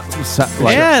Lynne sound.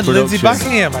 Like And Lindsey production.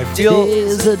 Buckingham. I feel.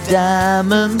 Days of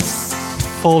diamonds,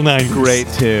 Full 90s. great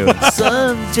tune.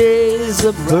 Some days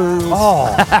of pearls.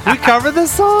 Oh, we covered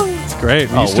this song? It's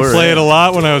great. We used to we're play in. it a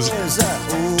lot when I was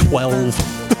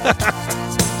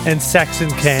 12. And Sex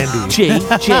and Candy. J.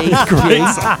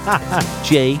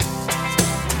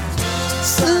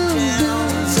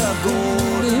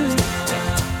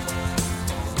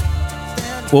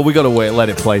 Well, we got to let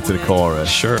it play to the chorus.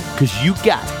 Sure. Because you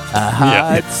got a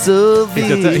heart so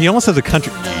big. He almost has a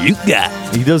country. You got.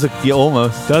 He does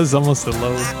almost. Does almost a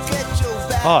low.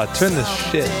 Oh, turn this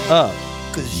shit up.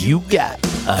 You got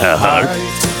a heart.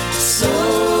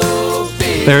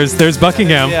 There's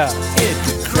Buckingham. Yeah.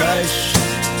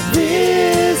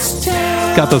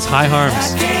 Got those high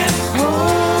harms. Yeah.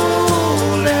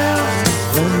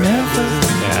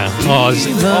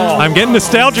 Oh, I'm getting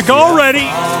nostalgic already.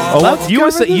 Oh,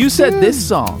 you said this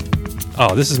song.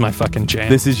 Oh, this is my fucking jam.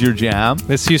 This is your jam.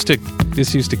 This used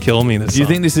to kill me. This. Do you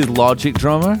song. think this is Logic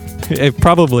Drummer? It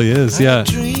probably is? Yeah.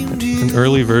 An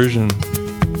early version.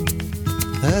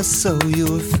 I saw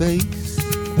your face.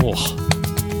 Oh.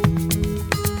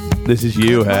 This is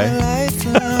you, hey?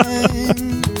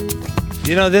 Lifeline.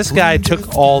 You know, this guy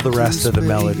took all the rest of the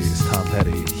melodies, Tom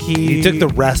Petty. He took the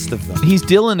rest of them. He's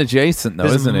Dylan adjacent, though,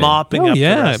 Just isn't he? mopping Oh up the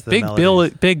yeah, rest of the Big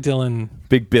melodies. Dylan.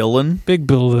 Big Billin. Big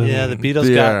Bill. Yeah, the Beatles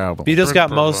Yeah.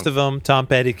 got most of them. Tom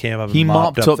Petty came up and He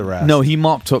mopped up the rest. No, he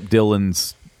mopped up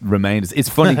Dylan's remainders. It's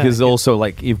funny because also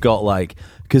like you've got like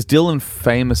because Dylan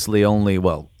famously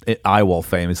Iwal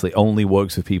famously only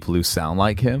works with people who sound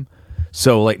like him.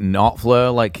 So like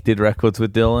Knopfler like did records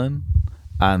with Dylan,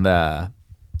 and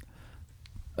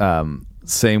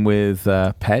same with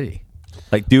Petty,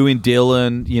 like doing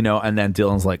Dylan, and then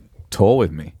Dylan's like tour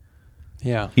with me.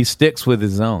 Yeah. He sticks with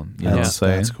his own. You know what I'm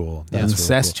saying? That's cool. That's really cool.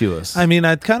 Incestuous. I mean,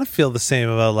 I'd kind of feel the same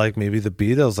about like maybe the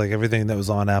Beatles. Like everything that was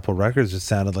on Apple Records just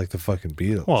sounded like the fucking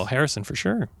Beatles. Well, Harrison for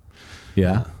sure.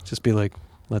 Yeah. Just be like,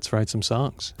 let's write some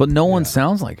songs. But no one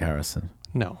sounds like Harrison.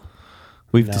 No.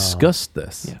 We've No. discussed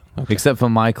this. Yeah, okay. Except for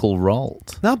Michael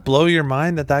Rolt. Not blow your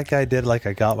mind that guy did like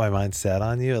I Got My Mind Set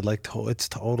on You. It's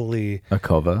totally A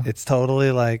cover. It's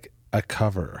totally like a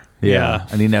cover. Yeah.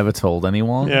 And he never told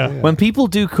anyone. Yeah. When people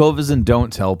do covers and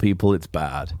don't tell people, it's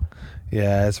bad.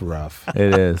 Yeah, it's rough.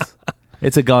 It is.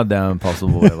 It's a goddamn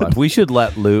impossible way of life. We should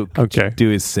let Luke do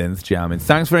his synth jamming.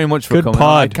 Thanks very much for Good coming pod.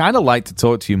 on. I'd kind of like to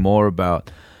talk to you more about,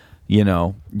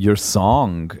 your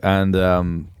song. And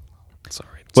Sorry.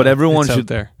 but everyone it's out should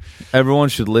there. Everyone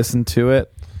should listen to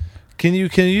it. Can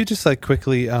you just like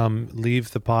quickly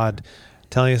leave the pod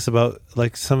telling us about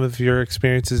like some of your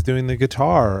experiences doing the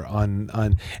guitar on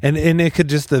and it could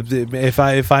just if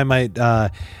I might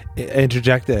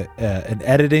interject an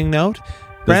editing note.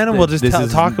 Brandon will just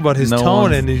talk about his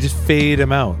tone and you just fade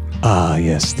him out.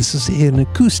 Yes, this is an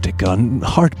acoustic on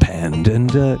hard panned,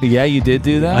 and Yeah, you did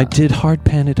do that? I did hard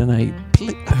pan it, and I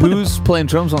Who's playing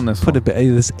drums on this? put a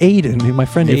this Aiden, my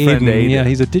friend Your Aiden. friend Aiden. Yeah,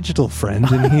 he's a digital friend,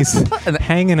 and he's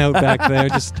hanging out back there,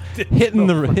 just hitting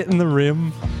the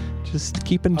rim, just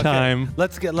keeping time.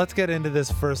 Let's get into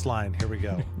this first line. Here we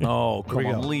go. Oh, come we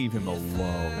on, go. leave him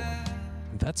alone.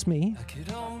 That's me. I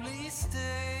could only stay.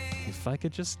 If I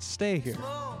could just stay here,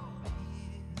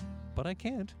 but I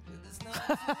can't. There's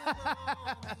nothing